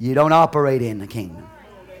 you don't operate in the kingdom.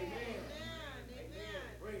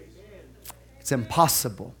 It's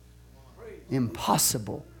impossible.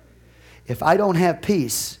 Impossible. If I don't have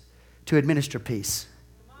peace, to administer peace.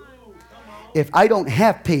 If I don't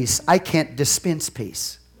have peace, I can't dispense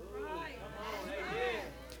peace.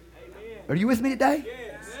 Are you with me today?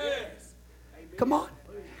 Come on.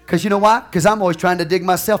 Because you know why? Because I'm always trying to dig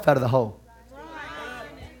myself out of the hole.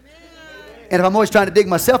 And if I'm always trying to dig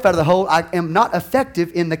myself out of the hole, I am not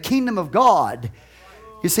effective in the kingdom of God.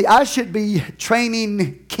 You see, I should be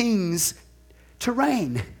training kings to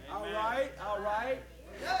reign. All right.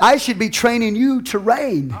 I should be training you to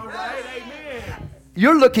reign. All right, amen.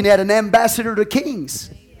 You're looking at an ambassador to kings.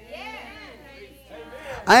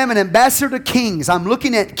 I am an ambassador to kings. I'm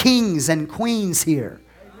looking at kings and queens here.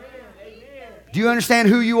 Do you understand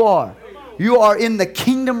who you are? You are in the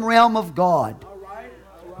kingdom realm of God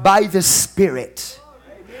by the Spirit.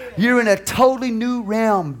 You're in a totally new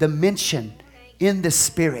realm, dimension in the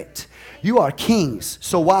Spirit. You are kings,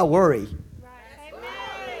 so why worry?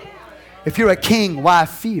 If you're a king, why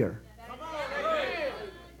fear?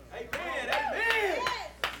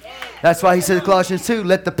 That's why he says in Colossians 2,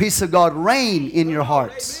 let the peace of God reign in your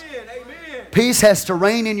hearts. Peace has to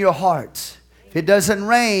reign in your hearts. If it doesn't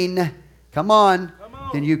reign, come on,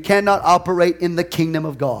 then you cannot operate in the kingdom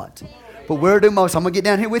of God. But where do most, I'm going to get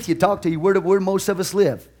down here with you, talk to you, where most of us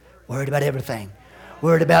live? Worried about everything.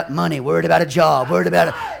 Worried about money, worried about a job, worried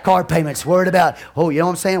about car payments, worried about, you know what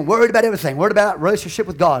I'm saying? Worried about everything. Worried about relationship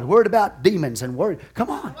with God. Worried about demons and worried. Come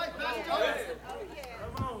on.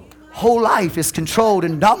 Whole life is controlled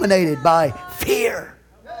and dominated by fear.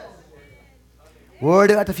 Worried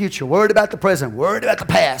about the future, worried about the present, worried about the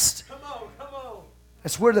past.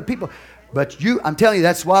 That's where the people, but I'm telling you,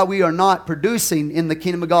 that's why we are not producing in the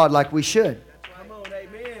kingdom of God like we should.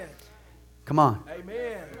 Come on.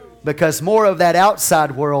 Because more of that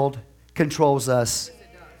outside world controls us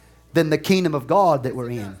than the kingdom of God that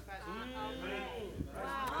we're in.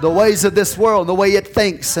 The ways of this world, the way it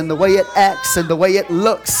thinks and the way it acts and the way it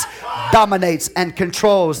looks dominates and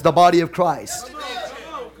controls the body of Christ.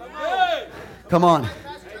 Come on.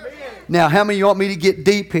 Now, how many of you want me to get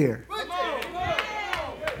deep here?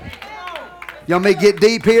 You want me to get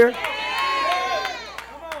deep here?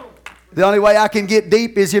 The only way I can get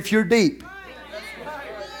deep is if you're deep.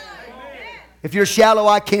 If you're shallow,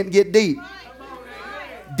 I can't get deep.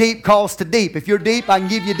 Deep calls to deep. If you're deep, I can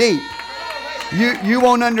give you deep. You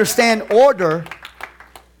won't understand order.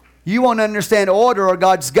 You won't understand order or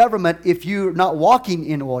God's government if you're not walking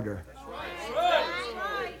in order.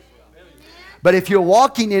 But if you're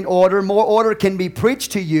walking in order, more order can be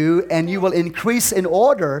preached to you and you will increase in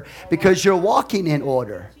order because you're walking in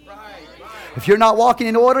order. If you're not walking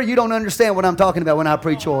in order, you don't understand what I'm talking about when I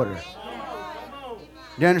preach order.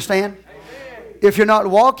 Do you understand? If you're not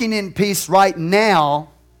walking in peace right now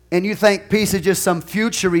and you think peace is just some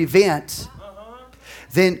future event,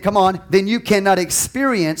 then come on, then you cannot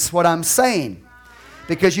experience what I'm saying.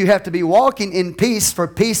 Because you have to be walking in peace for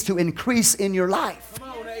peace to increase in your life.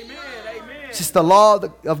 It's just the law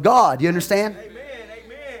of God. You understand?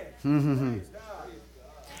 Mm-hmm.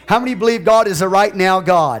 How many believe God is a right now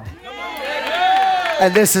God?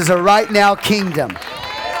 And this is a right now kingdom.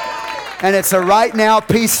 And it's a right now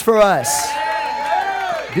peace for us.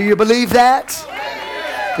 Do you believe that?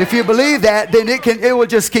 If you believe that, then it will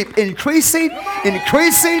just keep increasing,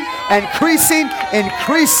 increasing, increasing,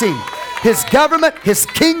 increasing. His government, His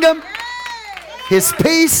kingdom, His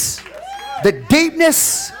peace, the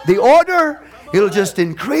deepness, the order, it'll just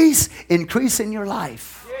increase in your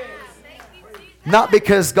life. Not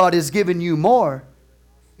because God has given you more,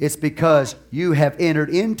 it's because you have entered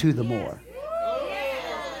into the more.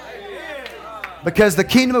 Because the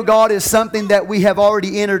kingdom of God is something that we have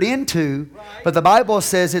already entered into, but the Bible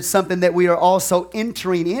says it's something that we are also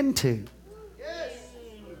entering into.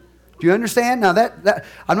 Do you understand? Now that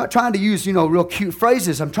I'm not trying to use, real cute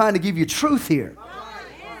phrases. I'm trying to give you truth here.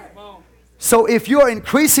 So if you are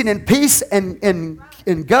increasing in peace and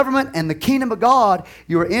in government and the kingdom of God,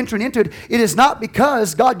 you are entering into it. It is not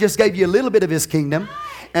because God just gave you a little bit of His kingdom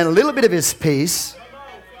and a little bit of His peace.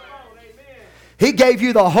 He gave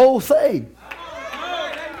you the whole thing.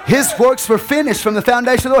 His works were finished from the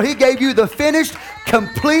foundation of the world. He gave you the finished,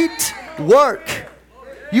 complete work.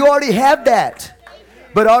 You already have that.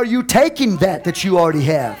 But are you taking that you already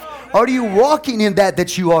have? Are you walking in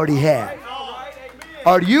that you already have?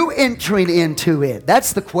 Are you entering into it?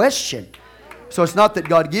 That's the question. So it's not that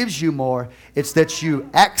God gives you more. It's that you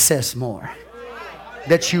access more.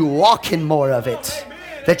 That you walk in more of it.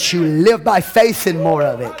 That you live by faith in more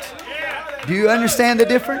of it. Do you understand the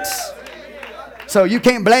difference? So you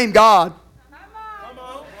can't blame God.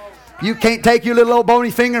 You can't take your little old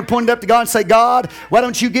bony finger and point it up to God and say, God, why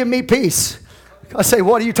don't you give me peace? I say,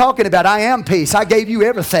 what are you talking about? I am peace. I gave you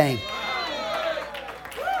everything.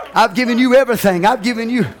 I've given you everything. I've given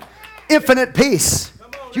you infinite peace.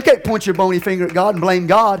 You can't point your bony finger at God and blame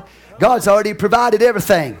God. God's already provided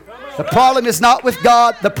everything. The problem is not with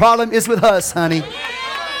God. The problem is with us, honey.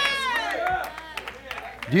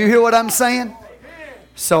 Do you hear what I'm saying?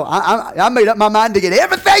 So I made up my mind to get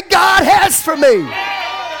everything God has for me.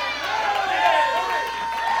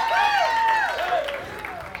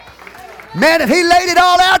 Man, if He laid it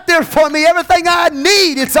all out there for me, everything I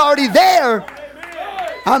need, it's already there.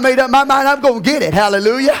 I made up my mind, I'm going to get it.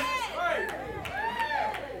 Hallelujah.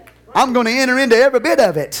 I'm going to enter into every bit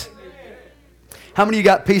of it. How many of you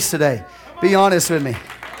got peace today? Be honest with me.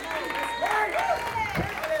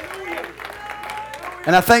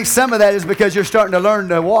 And I think some of that is because you're starting to learn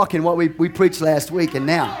to walk in what we preached last week and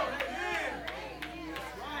now.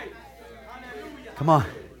 Come on.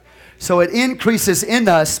 So it increases in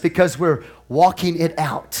us because we're walking it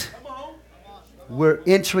out. We're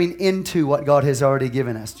entering into what God has already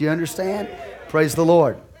given us. Do you understand? Praise the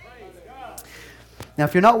Lord. Now,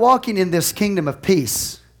 if you're not walking in this kingdom of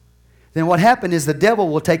peace, then what happens is the devil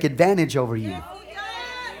will take advantage over you.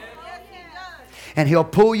 And he'll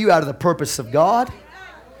pull you out of the purpose of God.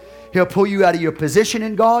 He'll pull you out of your position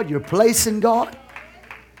in God, your place in God.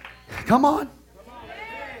 Come on.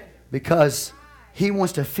 Because he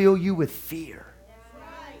wants to fill you with fear.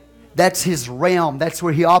 That's his realm. That's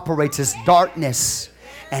where he operates, is darkness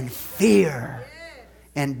and fear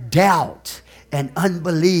and doubt and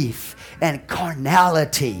unbelief and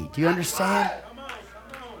carnality. Do you understand?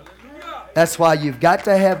 That's why you've got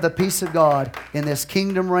to have the peace of God in this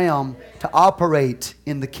kingdom realm to operate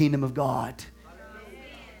in the kingdom of God.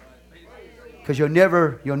 Because you'll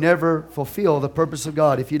never fulfill the purpose of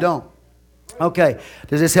God if you don't. Okay,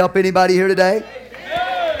 does this help anybody here today?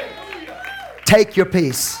 Take your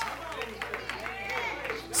peace.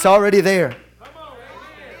 It's already there.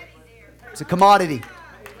 It's a commodity.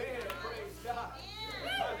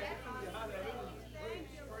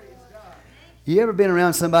 You ever been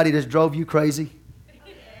around somebody that drove you crazy?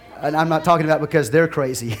 And I'm not talking about because they're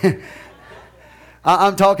crazy.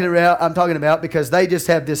 I'm talking about because they just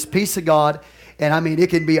have this peace of God. And I mean, it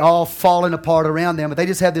can be all falling apart around them. But they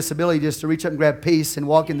just have this ability just to reach up and grab peace and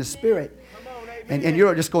walk in the Spirit. And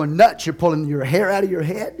you're just going nuts. You're pulling your hair out of your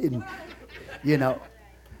head. And,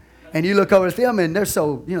 and you look over at them and they're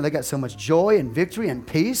so, they got so much joy and victory and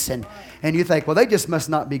peace. And you think, well, they just must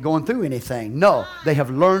not be going through anything. No, they have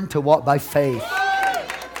learned to walk by faith.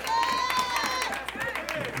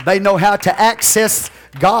 They know how to access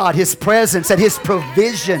God, His presence, and His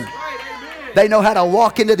provision. They know how to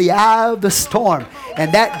walk into the eye of the storm.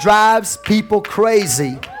 And that drives people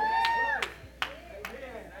crazy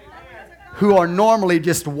who are normally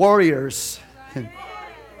just warriors,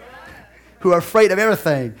 who are afraid of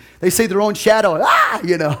everything. They see their own shadow.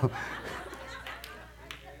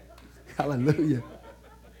 Hallelujah.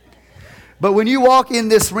 But when you walk in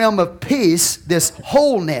this realm of peace, this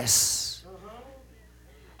wholeness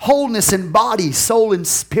in body, soul, and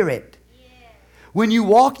spirit, when you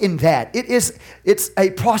walk in that, it's a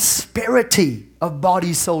prosperity of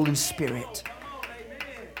body, soul, and spirit.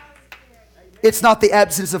 It's not the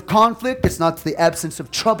absence of conflict. It's not the absence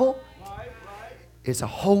of trouble. It's a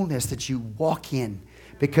wholeness that you walk in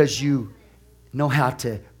because you know how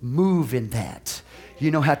to move in that.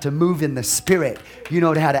 You know how to move in the Spirit. You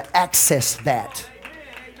know how to access that.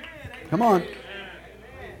 Come on.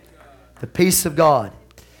 The peace of God.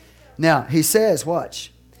 Now, he says,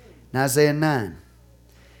 watch. In Isaiah 9.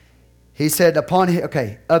 He said, of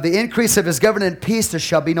the increase of his government and peace there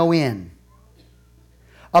shall be no end.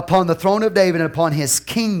 Upon the throne of David and upon his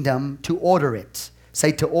kingdom to order it.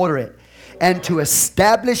 Say to order it. And to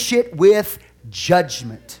establish it with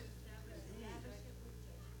judgment.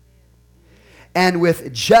 And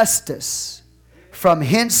with justice from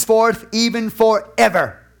henceforth even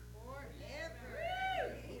forever.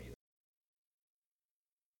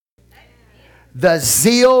 The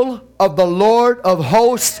zeal of the Lord of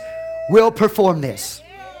hosts will perform this.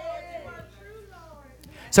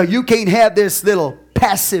 So you can't have this little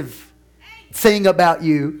passive thing about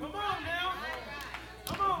you.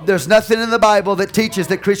 There's nothing in the Bible that teaches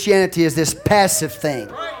that Christianity is this passive thing.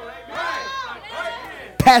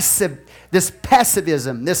 This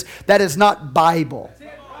passivism, that is not Bible.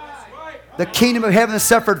 The kingdom of heaven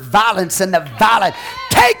suffered violence, and the violent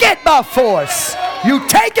take it by force. You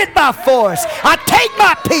take it by force. I take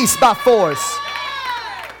my peace by force.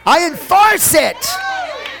 I enforce it.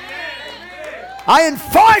 I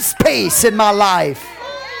enforce peace in my life.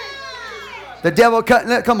 The devil,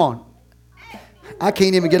 come on. I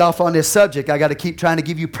can't even get off on this subject. I got to keep trying to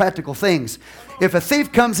give you practical things. If a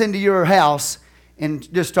thief comes into your house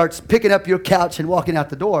and just starts picking up your couch and walking out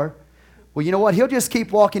the door, well, you know what? He'll just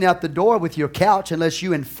keep walking out the door with your couch unless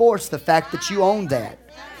you enforce the fact that you own that.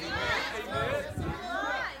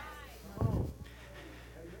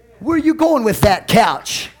 Where are you going with that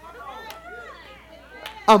couch?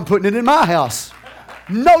 I'm putting it in my house.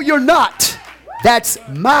 No, you're not. That's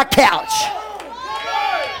my couch.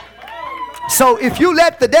 So if you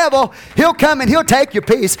let the devil, he'll come and he'll take your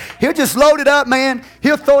peace. He'll just load it up, man.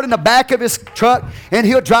 He'll throw it in the back of his truck and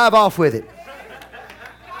he'll drive off with it.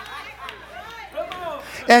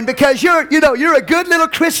 And because you're a good little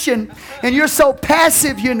Christian and you're so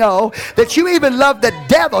passive, that you even love the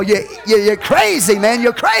devil. You're crazy, man.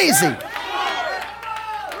 You're crazy.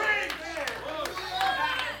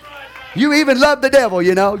 You even love the devil,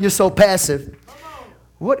 You're so passive.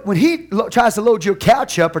 When he tries to load your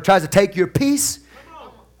couch up or tries to take your peace,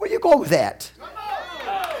 where you go with that?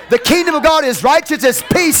 The kingdom of God is righteousness,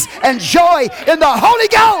 peace, and joy in the Holy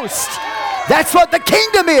Ghost. That's what the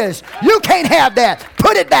kingdom is. You can't have that.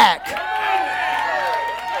 Put it back.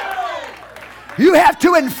 You have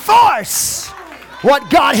to enforce what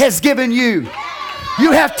God has given you.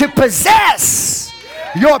 You have to possess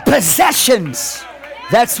your possessions.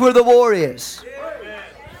 That's where the war is.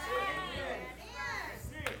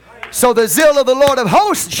 So the zeal of the Lord of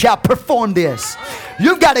hosts shall perform this.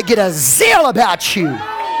 You've got to get a zeal about you.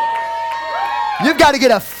 You've got to get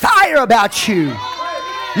a fire about you.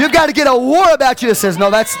 You've got to get a war about you that says, no,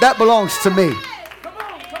 that belongs to me.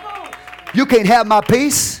 You can't have my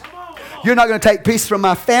peace. You're not going to take peace from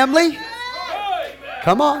my family.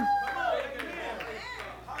 Come on.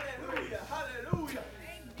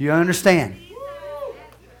 Do you understand?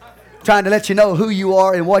 I'm trying to let you know who you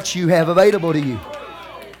are and what you have available to you.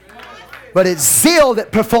 But it's zeal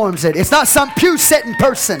that performs it. It's not some pew-sitting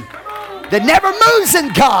person that never moves in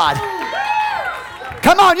God.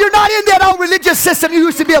 Come on, you're not in that old religious system you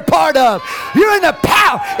used to be a part of. You're in the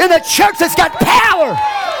power, in a church that's got power.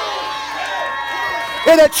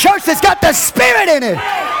 In a church that's got the Spirit in it.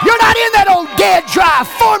 You're not in that old dead, dry,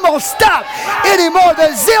 formal stuff anymore. The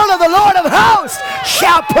zeal of the Lord of hosts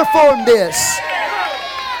shall perform this.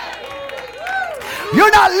 You're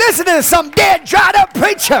not listening to some dead, dried up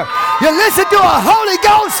preacher. You listen to a Holy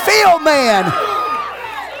Ghost filled man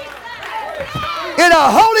in a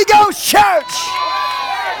Holy Ghost church.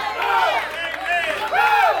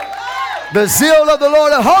 The zeal of the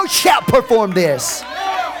Lord of hosts shall perform this.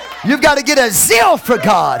 You've got to get a zeal for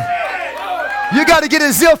God. You got to get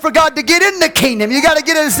a zeal for God to get in the kingdom. You got to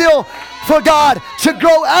get a zeal for God to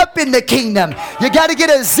grow up in the kingdom. You got to get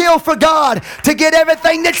a zeal for God to get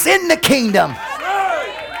everything that's in the kingdom.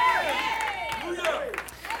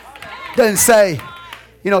 Doesn't say,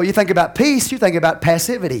 you think about peace, you think about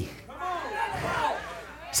passivity.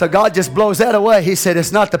 So God just blows that away. He said,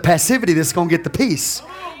 it's not the passivity that's going to get the peace.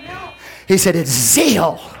 He said, it's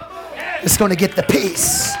zeal that's going to get the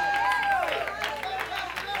peace.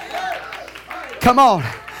 Come on.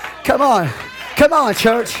 Come on. Come on,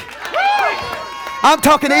 church. I'm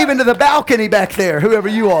talking even to the balcony back there, whoever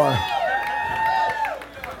you are.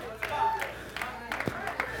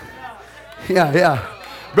 Yeah.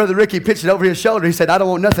 Brother Ricky pitched it over his shoulder. He said, I don't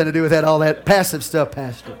want nothing to do with that, all that passive stuff,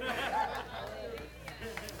 Pastor.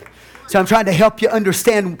 So I'm trying to help you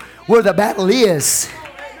understand where the battle is.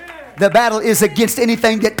 The battle is against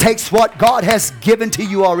anything that takes what God has given to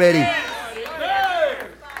you already.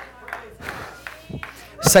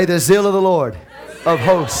 Say, the zeal of the Lord of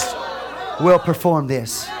hosts will perform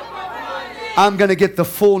this. I'm going to get the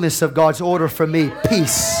fullness of God's order for me.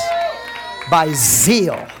 Peace by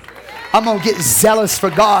zeal. I'm going to get zealous for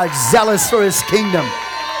God, zealous for His kingdom.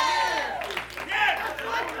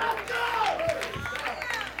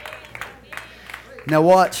 Now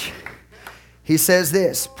watch. He says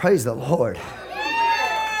this. Praise the Lord.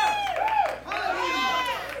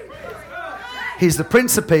 He's the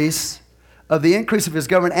Prince of Peace. Of the increase of His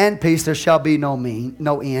government and peace there shall be no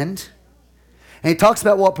end. And he talks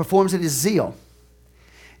about what performs it is zeal.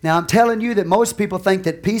 Now I'm telling you that most people think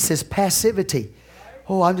that peace is passivity.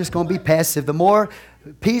 Oh, I'm just going to be passive. The more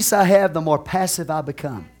peace I have, the more passive I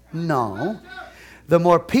become. No. The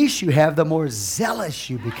more peace you have, the more zealous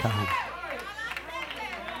you become.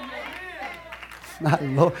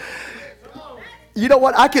 You know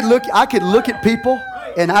what? I could look at people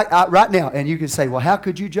and I right now, and you can say, well, how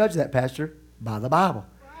could you judge that, Pastor? By the Bible.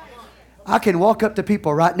 I can walk up to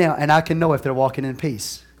people right now and I can know if they're walking in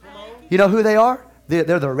peace. You know who they are?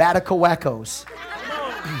 They're the radical wackos.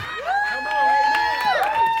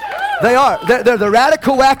 They are. They're the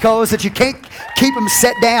radical wackos that you can't keep them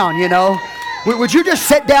set down, you know. Would you just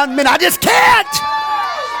sit down a minute? I just can't.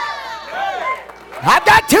 I've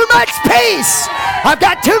got too much peace. I've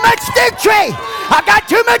got too much victory. I've got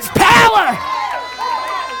too much power.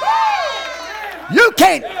 You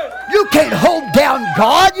can't hold down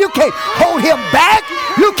God. You can't hold Him back.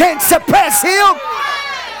 You can't suppress Him.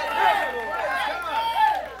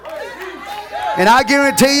 And I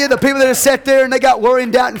guarantee you, the people that have sat there and they got worry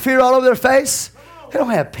and doubt and fear all over their face, they don't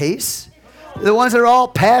have peace. The ones that are all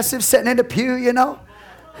passive, sitting in the pew, you know.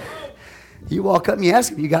 You walk up and you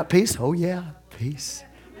ask them, you got peace? Oh yeah, peace.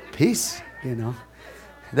 Peace, you know.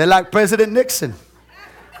 They're like President Nixon.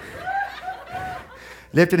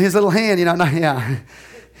 Lifted his little hand, you know. Yeah.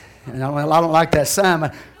 And I don't like that sign,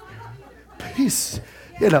 but peace,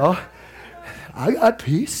 you know. I got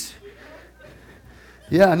peace.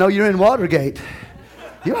 Yeah, I know you're in Watergate.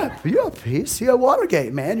 You have peace. You're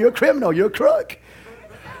Watergate, man. You're a criminal. You're a crook.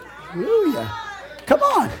 Hallelujah. Come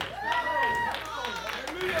on.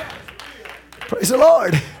 Praise the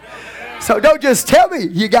Lord. So don't just tell me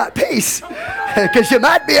you got peace, because you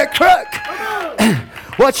might be a crook.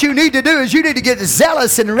 What you need to do is you need to get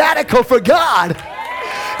zealous and radical for God.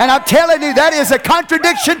 And I'm telling you, that is a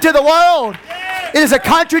contradiction to the world. It is a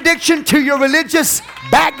contradiction to your religious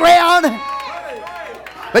background.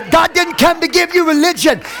 But God didn't come to give you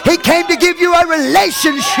religion. He came to give you a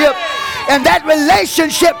relationship. And that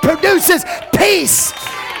relationship produces peace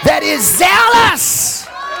that is zealous.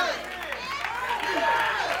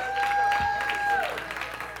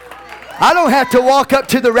 I don't have to walk up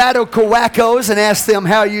to the radical wackos and ask them,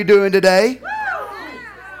 how are you doing today?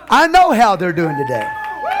 I know how they're doing today.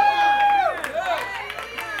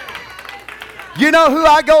 You know who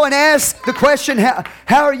I go and ask the question,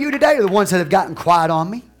 how are you today? The ones that have gotten quiet on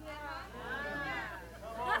me.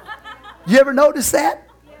 You ever notice that?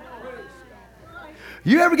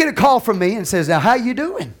 You ever get a call from me and says, now how you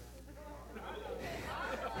doing?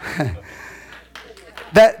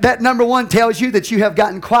 That number one tells you that you have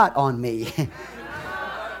gotten quiet on me.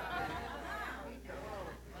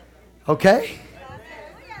 Okay?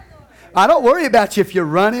 I don't worry about you if you're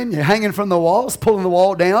running, you're hanging from the walls, pulling the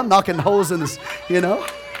wall down, knocking holes in the, you know.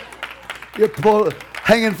 You're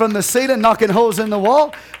hanging from the ceiling, knocking holes in the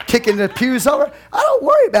wall, kicking the pews over. I don't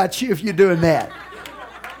worry about you if you're doing that.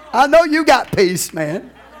 I know you got peace,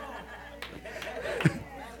 man.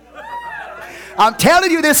 I'm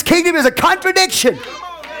telling you, this kingdom is a contradiction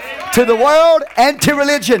to the world and to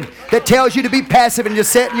religion that tells you to be passive and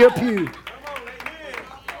just sit in your pew.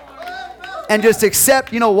 And just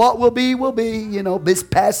accept, you know, what will be, you know, this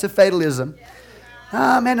passive fatalism.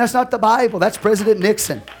 Ah, man, that's not the Bible. That's President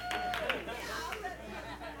Nixon.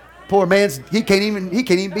 Poor man's, he can't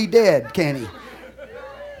even be dead, can he?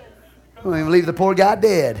 We don't even leave the poor guy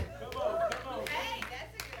dead.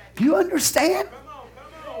 Do you understand?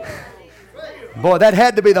 Boy, that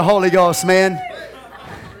had to be the Holy Ghost, man.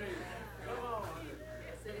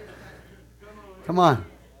 Come on.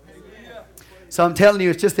 So I'm telling you,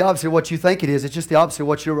 it's just the opposite of what you think it is. It's just the opposite of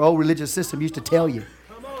what your old religious system used to tell you.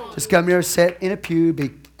 Just come here, sit in a pew,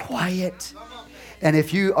 be quiet. And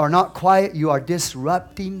if you are not quiet, you are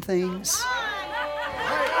disrupting things.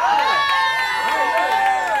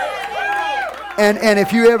 And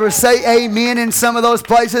if you ever say amen in some of those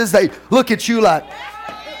places, they look at you like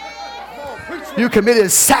you committed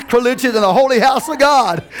sacrilege in the holy house of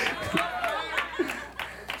God.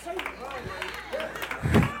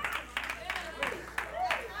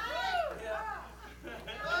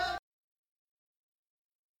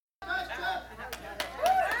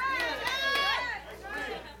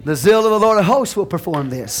 The zeal of the Lord of hosts will perform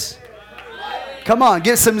this. Come on,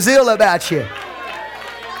 get some zeal about you.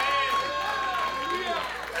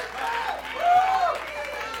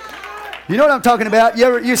 You know what I'm talking about?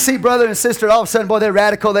 You see brother and sister, all of a sudden, boy, they're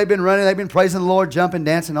radical. They've been running. They've been praising the Lord, jumping,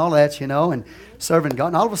 dancing, all that, you know, and serving God.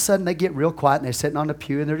 And all of a sudden, they get real quiet, and they're sitting on the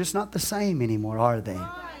pew, and they're just not the same anymore, are they?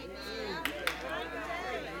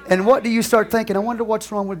 And what do you start thinking? I wonder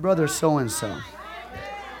what's wrong with brother so-and-so.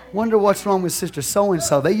 Wonder what's wrong with sister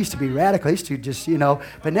so-and-so. They used to be radical. They used to just, you know,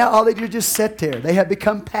 but now all they do is just sit there. They have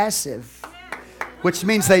become passive, which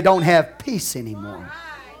means they don't have peace anymore.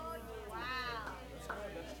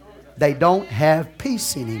 They don't have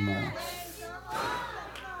peace anymore.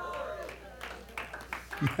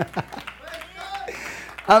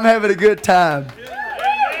 I'm having a good time.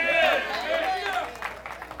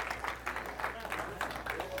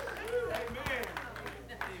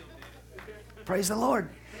 Praise the Lord.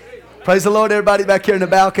 Praise the Lord, everybody back here in the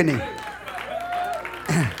balcony.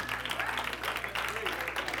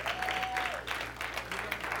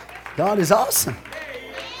 God is awesome.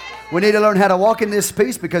 We need to learn how to walk in this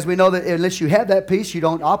peace, because we know that unless you have that peace, you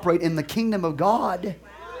don't operate in the kingdom of God.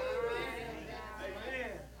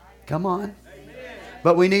 Come on.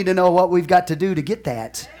 But we need to know what we've got to do to get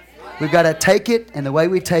that. We've got to take it, and the way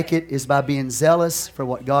we take it is by being zealous for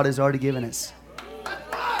what God has already given us.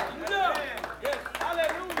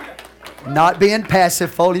 Not being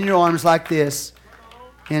passive, folding your arms like this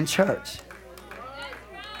in church.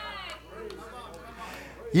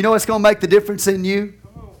 You know what's going to make the difference in you?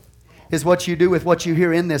 Is what you do with what you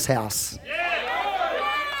hear in this house.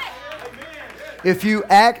 If you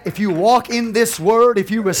walk in this word,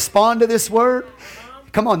 if you respond to this word,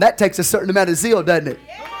 come on, that takes a certain amount of zeal, doesn't it?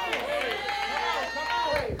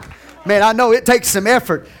 Man, I know it takes some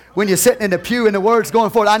effort when you're sitting in the pew and the word's going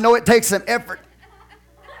forward. I know it takes some effort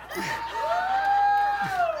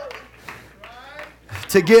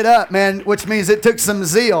to get up, man, which means it took some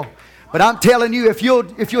zeal. But I'm telling you, if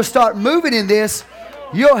you'll start moving in this,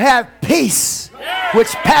 you'll have peace which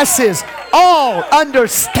passes all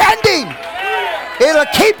understanding. It'll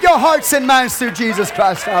keep your hearts and minds through Jesus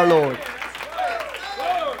Christ our Lord.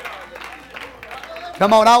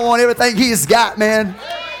 Come on, I want everything He's got, man.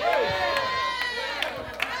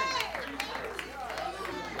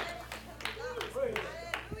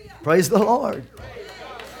 Praise the Lord.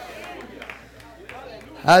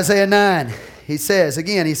 Isaiah 9, he says,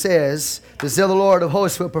 the zeal of the Lord of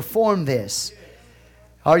hosts will perform this.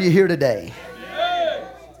 Are you here today?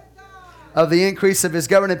 Of the increase of His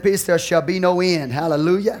governing peace there shall be no end.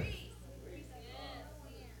 Hallelujah.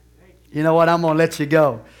 You know what? I'm going to let you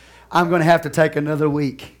go. I'm going to have to take another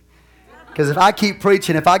week. Because if I keep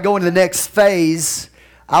preaching, if I go into the next phase,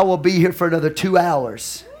 I will be here for another 2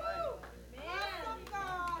 hours.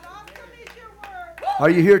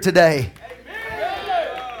 Are you here today?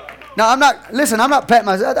 Now, I'm not patting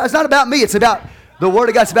myself. It's not about me. It's about the Word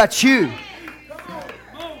of God. It's about you.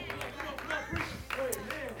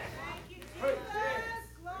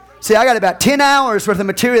 See, I got about 10 hours worth of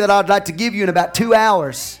material that I'd like to give you in about 2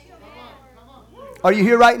 hours. Are you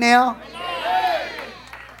here right now?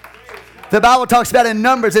 The Bible talks about in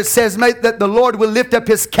Numbers, it says that the Lord will lift up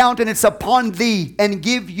His countenance upon thee and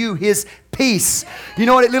give you His peace. You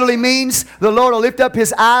know what it literally means? The Lord will lift up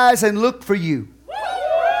His eyes and look for you.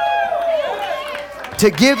 To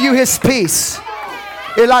give you His peace.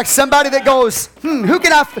 It's like somebody that goes, who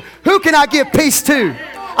can I give peace to?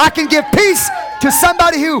 I can give peace to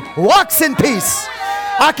somebody who walks in peace.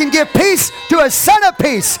 I can give peace to a son of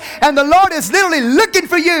peace. And the Lord is literally looking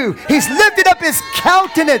for you. He's lifted up His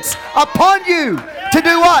countenance upon you to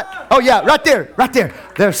do what? Oh yeah, right there.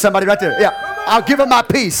 There's somebody right there. Yeah, I'll give him my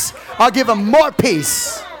peace. I'll give him more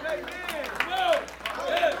peace.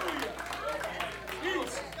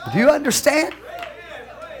 Do you understand?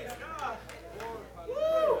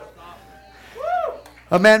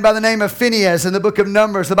 A man by the name of Phinehas in the book of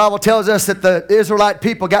Numbers, the Bible tells us that the Israelite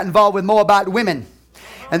people got involved with Moabite women.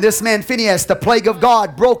 And this man Phinehas, the plague of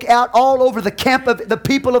God, broke out all over the camp of the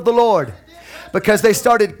people of the Lord. Because they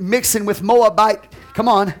started mixing with Moabite. Come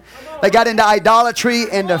on. They got into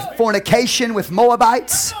idolatry and fornication with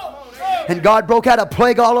Moabites. And God broke out a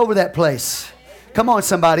plague all over that place. Come on,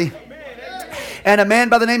 somebody. And a man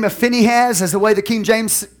by the name of Phinehas, as the way the King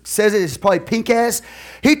James says it, is probably Pinchas.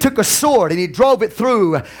 He took a sword and he drove it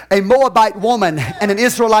through a Moabite woman and an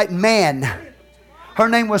Israelite man. Her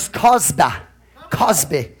name was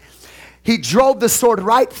Cosby. He drove the sword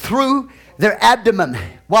right through their abdomen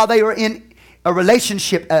while they were in a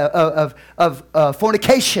relationship of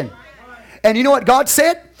fornication. And you know what God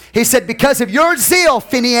said? He said, because of your zeal,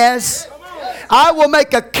 Phinehas, I will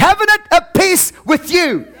make a covenant of peace with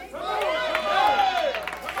you.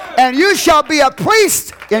 And you shall be a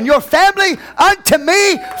priest in your family unto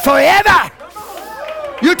me forever.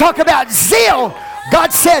 You talk about zeal.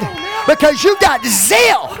 God said, because you've got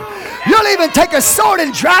zeal, you'll even take a sword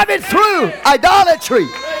and drive it through idolatry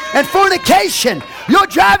and fornication. You'll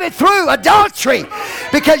drive it through adultery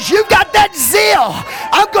because you've got that zeal.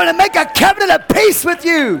 I'm going to make a covenant of peace with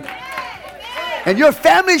you. And your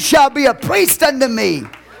family shall be a priest unto me.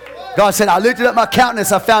 God said, I lifted up my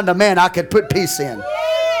countenance. I found a man I could put peace in.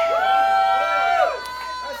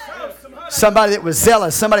 Somebody that was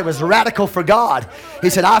zealous. Somebody that was radical for God. He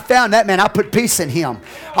said, I found that man. I put peace in him.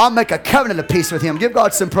 I'll make a covenant of peace with him. Give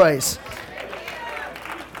God some praise.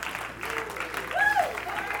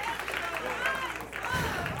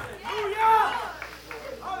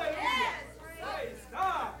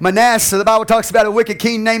 Manasseh, the Bible talks about a wicked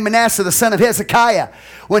king named Manasseh, the son of Hezekiah.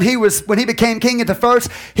 When he became king at the first,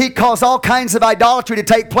 he caused all kinds of idolatry to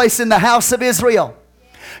take place in the house of Israel.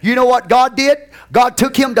 You know what God did? God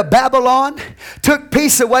took him to Babylon, took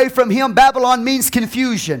peace away from him. Babylon means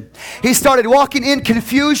confusion. He started walking in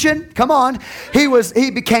confusion. Come on. He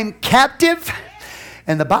became captive.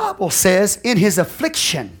 And the Bible says in his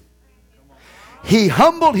affliction, he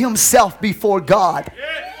humbled himself before God.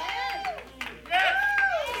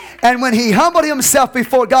 And when he humbled himself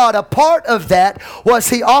before God, a part of that was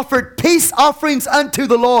he offered peace offerings unto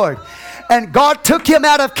the Lord. And God took him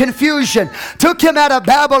out of confusion, took him out of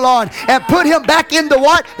Babylon, and put him back into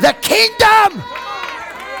what? The kingdom.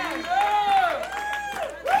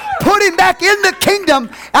 Put him back in the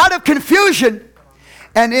kingdom out of confusion.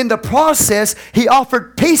 And in the process, he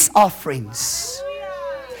offered peace offerings.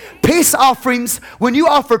 Peace offerings, when you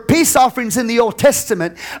offer peace offerings in the Old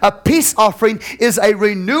Testament, a peace offering is a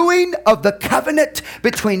renewing of the covenant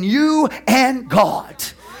between you and God.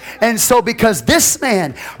 And so because this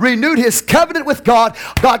man renewed his covenant with God,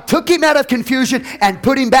 God took him out of confusion and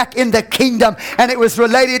put him back in the kingdom. And it was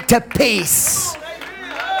related to peace.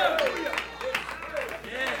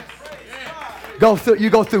 You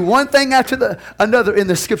go through one thing after another in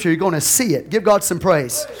the scripture, you're going to see it. Give God some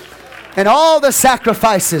praise. And all the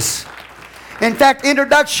sacrifices. In fact,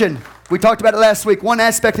 introduction. We talked about it last week. One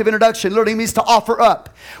aspect of introduction literally means to offer up,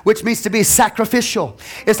 which means to be sacrificial.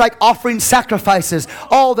 It's like offering sacrifices.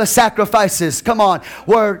 All the sacrifices, come on,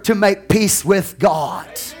 were to make peace with God.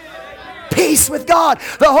 Peace with God.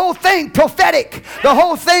 The whole thing prophetic. The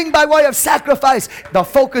whole thing by way of sacrifice. The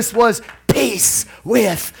focus was peace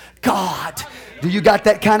with God. Do you got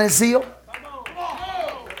that kind of zeal?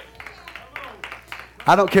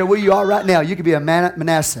 I don't care where you are right now. You could be a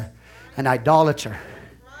Manasseh, an idolater,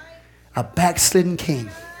 a backslidden king.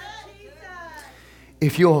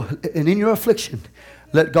 If you're, and in your affliction,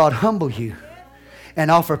 let God humble you and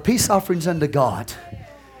offer peace offerings unto God.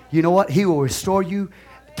 You know what? He will restore you,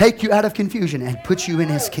 take you out of confusion, and put you in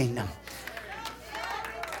His kingdom.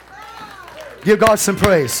 Give God some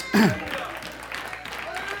praise.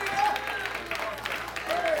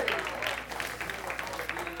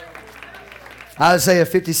 Isaiah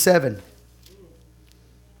 57.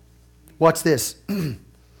 Watch this.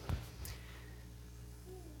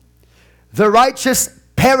 The righteous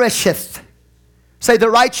perisheth. Say, the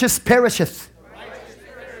righteous perisheth.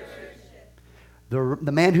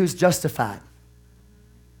 The man who's justified.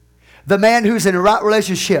 The man who's in a right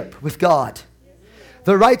relationship with God.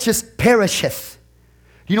 The righteous perisheth.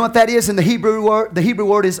 You know what that is in the Hebrew word? The Hebrew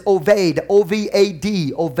word is oved.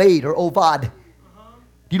 O-V-A-D. Oved or ovad.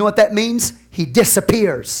 Do you know what that means? He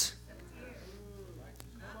disappears.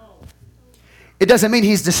 It doesn't mean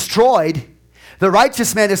he's destroyed. The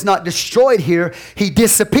righteous man is not destroyed here. He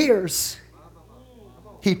disappears.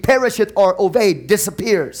 He perisheth, or oved,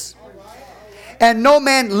 disappears. And no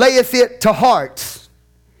man layeth it to heart.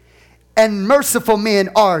 And merciful men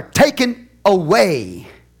are taken away.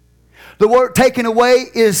 The word taken away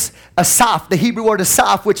is asaph. The Hebrew word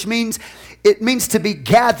asaph, which means, it means to be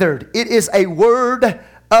gathered. It is a word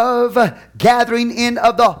of gathering in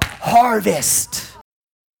of the harvest.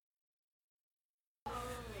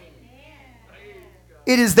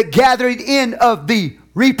 It is the gathering in of the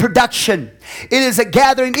reproduction. It is a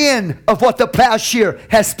gathering in of what the plowshare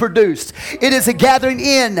has produced. It is a gathering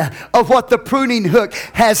in of what the pruning hook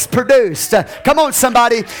has produced. Come on,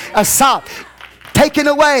 somebody. A sop taken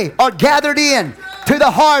away or gathered in to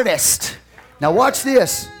the harvest. Now watch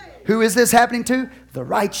this. Who is this happening to? The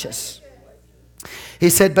righteous. He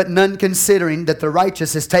said, but none considering that the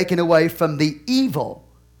righteous is taken away from the evil.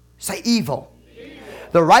 Say evil.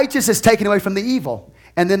 The righteous is taken away from the evil.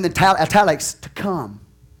 And then the italics, to come.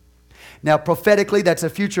 Now prophetically, that's a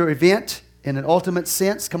future event in an ultimate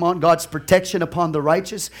sense. Come on, God's protection upon the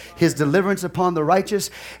righteous, His deliverance upon the righteous,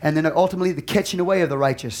 and then ultimately the catching away of the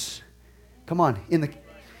righteous. Come on,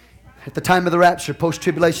 at the time of the rapture,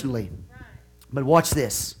 post-tribulationally. But watch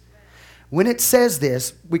this. When it says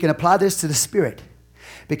this, we can apply this to the Spirit.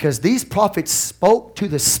 Because these prophets spoke to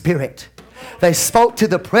the Spirit. They spoke to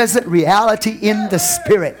the present reality in the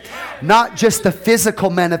Spirit. Not just the physical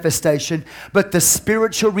manifestation, but the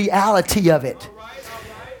spiritual reality of it.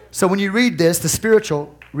 So when you read this, the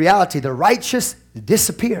spiritual reality, the righteous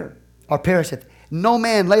disappear or perisheth. No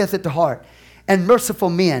man layeth it to heart. And merciful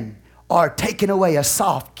men are taken away, a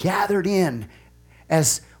soft, gathered in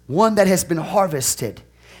as one that has been harvested.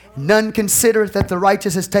 None considereth that the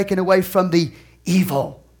righteous is taken away from the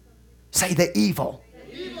evil. Say the evil.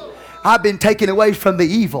 I've been taken away from the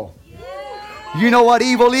evil. You know what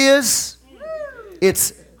evil is?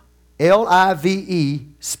 It's L-I-V-E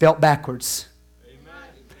spelt backwards.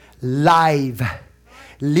 Live.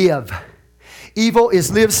 Live. Evil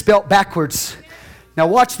is live spelt backwards. Now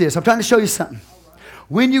watch this. I'm trying to show you something.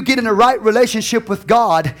 When you get in a right relationship with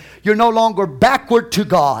God, you're no longer backward to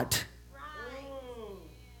God.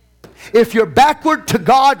 If you're backward to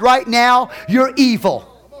God right now, you're evil.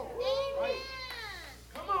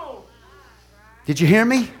 Did you hear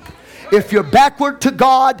me? If you're backward to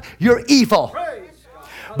God, you're evil.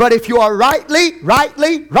 But if you are rightly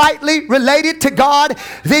related to God,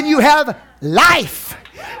 then you have life.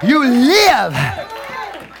 You live.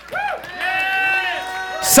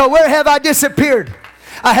 So where have I disappeared?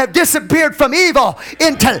 I have disappeared from evil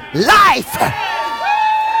into life.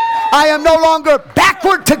 I am no longer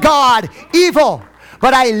backward to God, evil,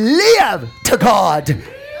 but I live to God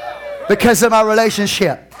because of my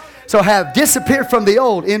relationship. So I have disappeared from the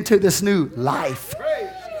old into this new life.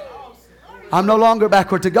 I'm no longer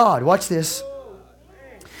backward to God. Watch this.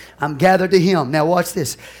 I'm gathered to Him. Now watch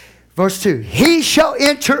this. Verse 2. He shall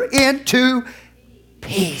enter into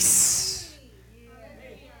peace.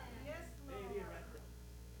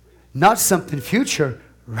 Not something future,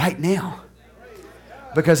 right now.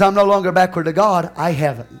 Because I'm no longer backward to God,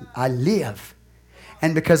 I live.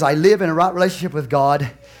 And because I live in a right relationship with God,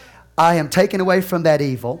 I am taken away from that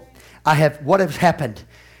evil. What has happened?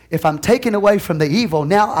 If I'm taken away from the evil,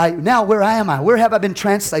 now where am I? Where have I been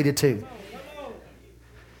translated to?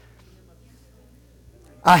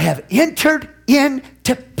 I have entered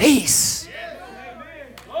into peace.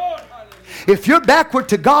 If you're backward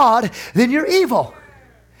to God, then you're evil.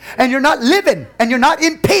 And you're not living, and you're not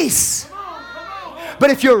in peace. But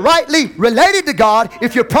if you're rightly related to God,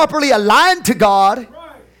 if you're properly aligned to God,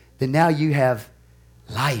 then now you have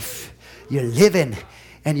life. You're living,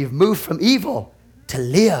 and you've moved from evil to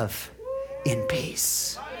live in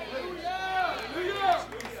peace.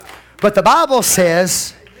 But the Bible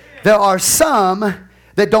says there are some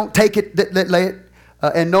that don't take it, that lay it,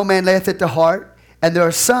 and no man layeth it to heart. And there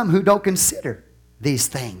are some who don't consider these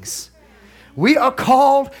things. We are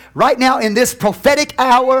called right now in this prophetic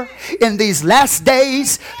hour, in these last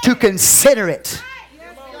days, to consider it.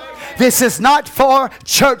 This is not for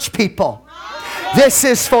church people. This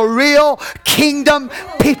is for real kingdom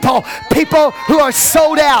people. People who are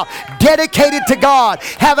sold out, dedicated to God,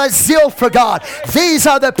 have a zeal for God. These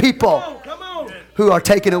are the people who are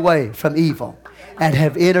taken away from evil and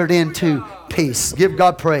have entered into peace. Give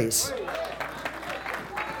God praise.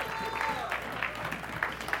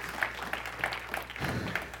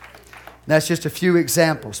 That's just a few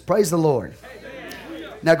examples. Praise the Lord.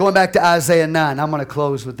 Now going back to Isaiah 9, I'm going to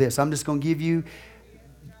close with this. I'm going to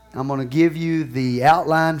give you the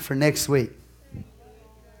outline for next week.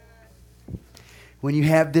 When you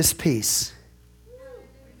have this peace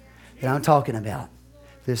that I'm talking about,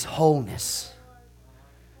 this wholeness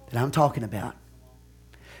that I'm talking about,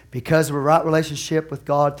 because of a right relationship with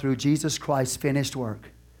God through Jesus Christ's finished work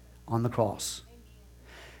on the cross,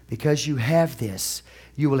 because you have this,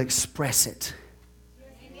 you will express it.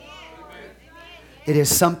 It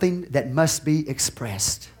is something that must be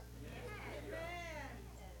expressed.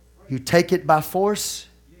 You take it by force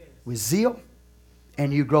with zeal,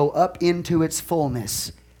 and you grow up into its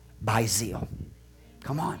fullness by zeal.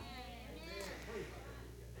 Come on.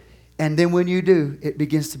 And then when you do, it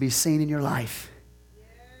begins to be seen in your life.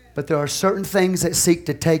 But there are certain things that seek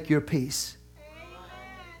to take your peace.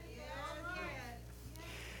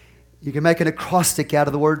 You can make an acrostic out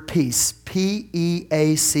of the word peace.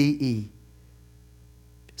 P-E-A-C-E.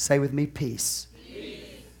 Say with me, peace. Peace.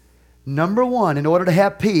 Number one, in order to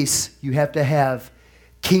have peace, you have to have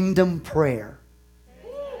kingdom prayer.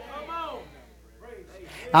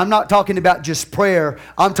 I'm not talking about just prayer.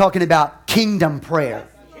 I'm talking about kingdom prayer.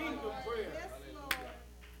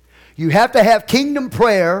 You have to have kingdom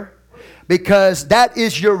prayer because that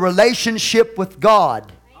is your relationship with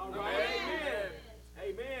God.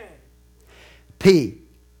 Amen. P,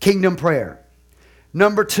 kingdom prayer.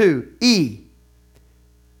 Number two, E,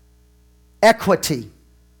 equity.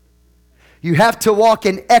 You have to walk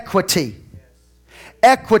in equity.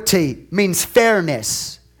 Equity means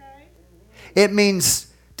fairness. It means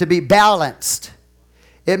to be balanced.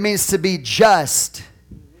 It means to be just.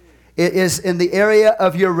 It is in the area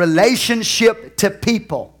of your relationship to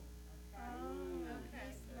people.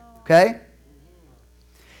 Okay?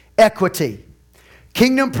 Equity.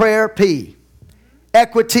 Kingdom prayer, P.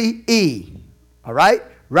 Equity, E. All right?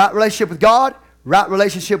 Right relationship with God, right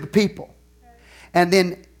relationship with people. And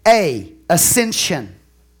then A, ascension.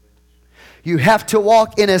 You have to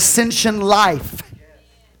walk in ascension life.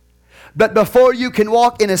 But before you can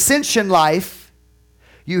walk in ascension life,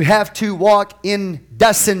 you have to walk in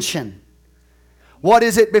descension. What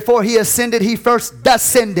is it? Before he ascended, he first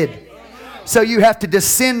descended. So you have to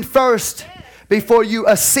descend first before you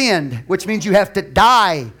ascend, which means you have to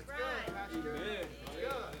die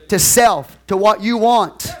to self, to what you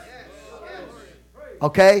want.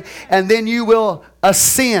 Okay? And then you will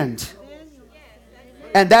ascend.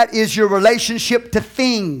 And that is your relationship to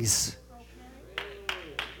things.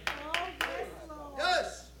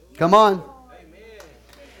 Come on.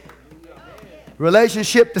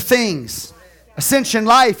 Relationship to things. Ascension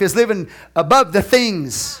life is living above the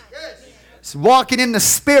things. It's walking in the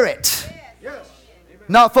Spirit.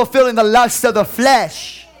 Not fulfilling the lust of the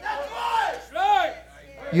flesh.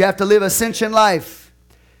 You have to live ascension life.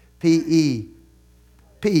 P,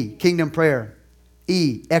 kingdom prayer.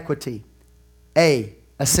 E, equity. A,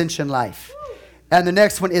 ascension life. And the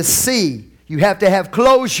next one is C. You have to have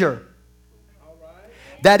closure.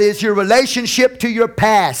 That is your relationship to your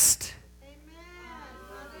past.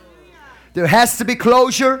 There has to be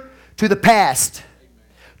closure to the past.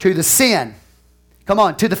 To the sin. Come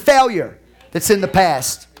on, to the failure that's in the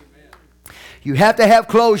past. You have to have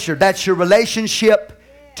closure. That's your relationship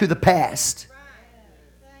to the past.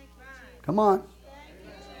 Come on.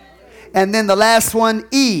 And then the last one,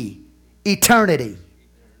 E, eternity.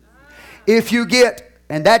 If you get,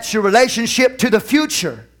 and that's your relationship to the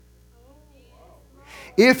future.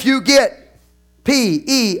 If you get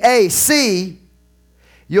P-E-A-C,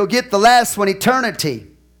 you'll get the last one, eternity.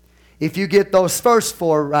 If you get those first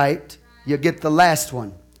four right, you'll get the last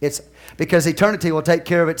one. It's because eternity will take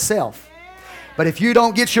care of itself. But if you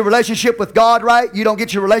don't get your relationship with God right, you don't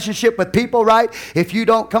get your relationship with people right, if you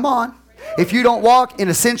don't, come on, if you don't walk in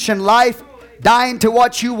ascension life, dying to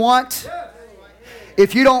what you want,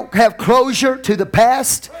 if you don't have closure to the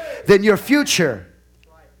past, then your future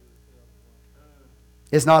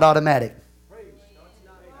is not automatic.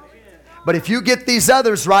 But if you get these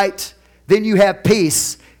others right, then you have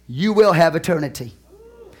peace. You will have eternity.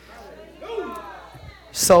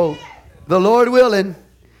 So, the Lord willing,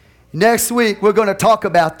 next week we're going to talk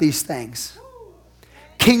about these things.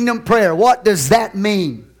 Kingdom prayer, what does that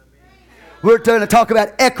mean? We're going to talk about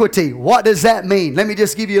equity. What does that mean? Let me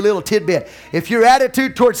just give you a little tidbit. If your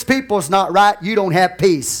attitude towards people is not right, you don't have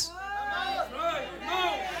peace.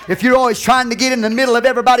 If you're always trying to get in the middle of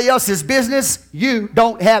everybody else's business, you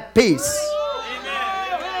don't have peace.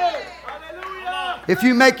 If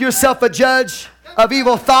you make yourself a judge of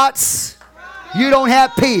evil thoughts, you don't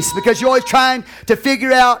have peace because you're always trying to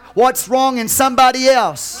figure out what's wrong in somebody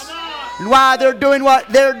else and why they're doing what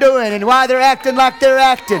they're doing and why they're acting like they're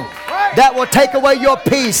acting. That will take away your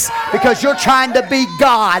peace because you're trying to be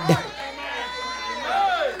God.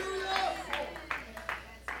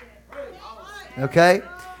 Okay?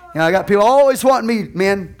 You know, I got people always wanting me,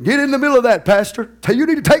 man, get in the middle of that, Pastor. You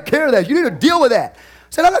need to take care of that. You need to deal with that. I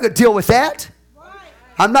said, I'm not going to deal with that.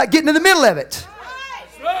 I'm not getting in the middle of it.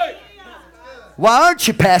 Why aren't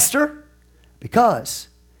you, Pastor? Because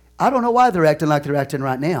I don't know why they're acting like they're acting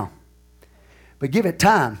right now. But give it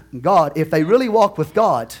time. And God, if they really walk with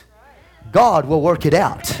God, God will work it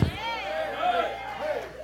out.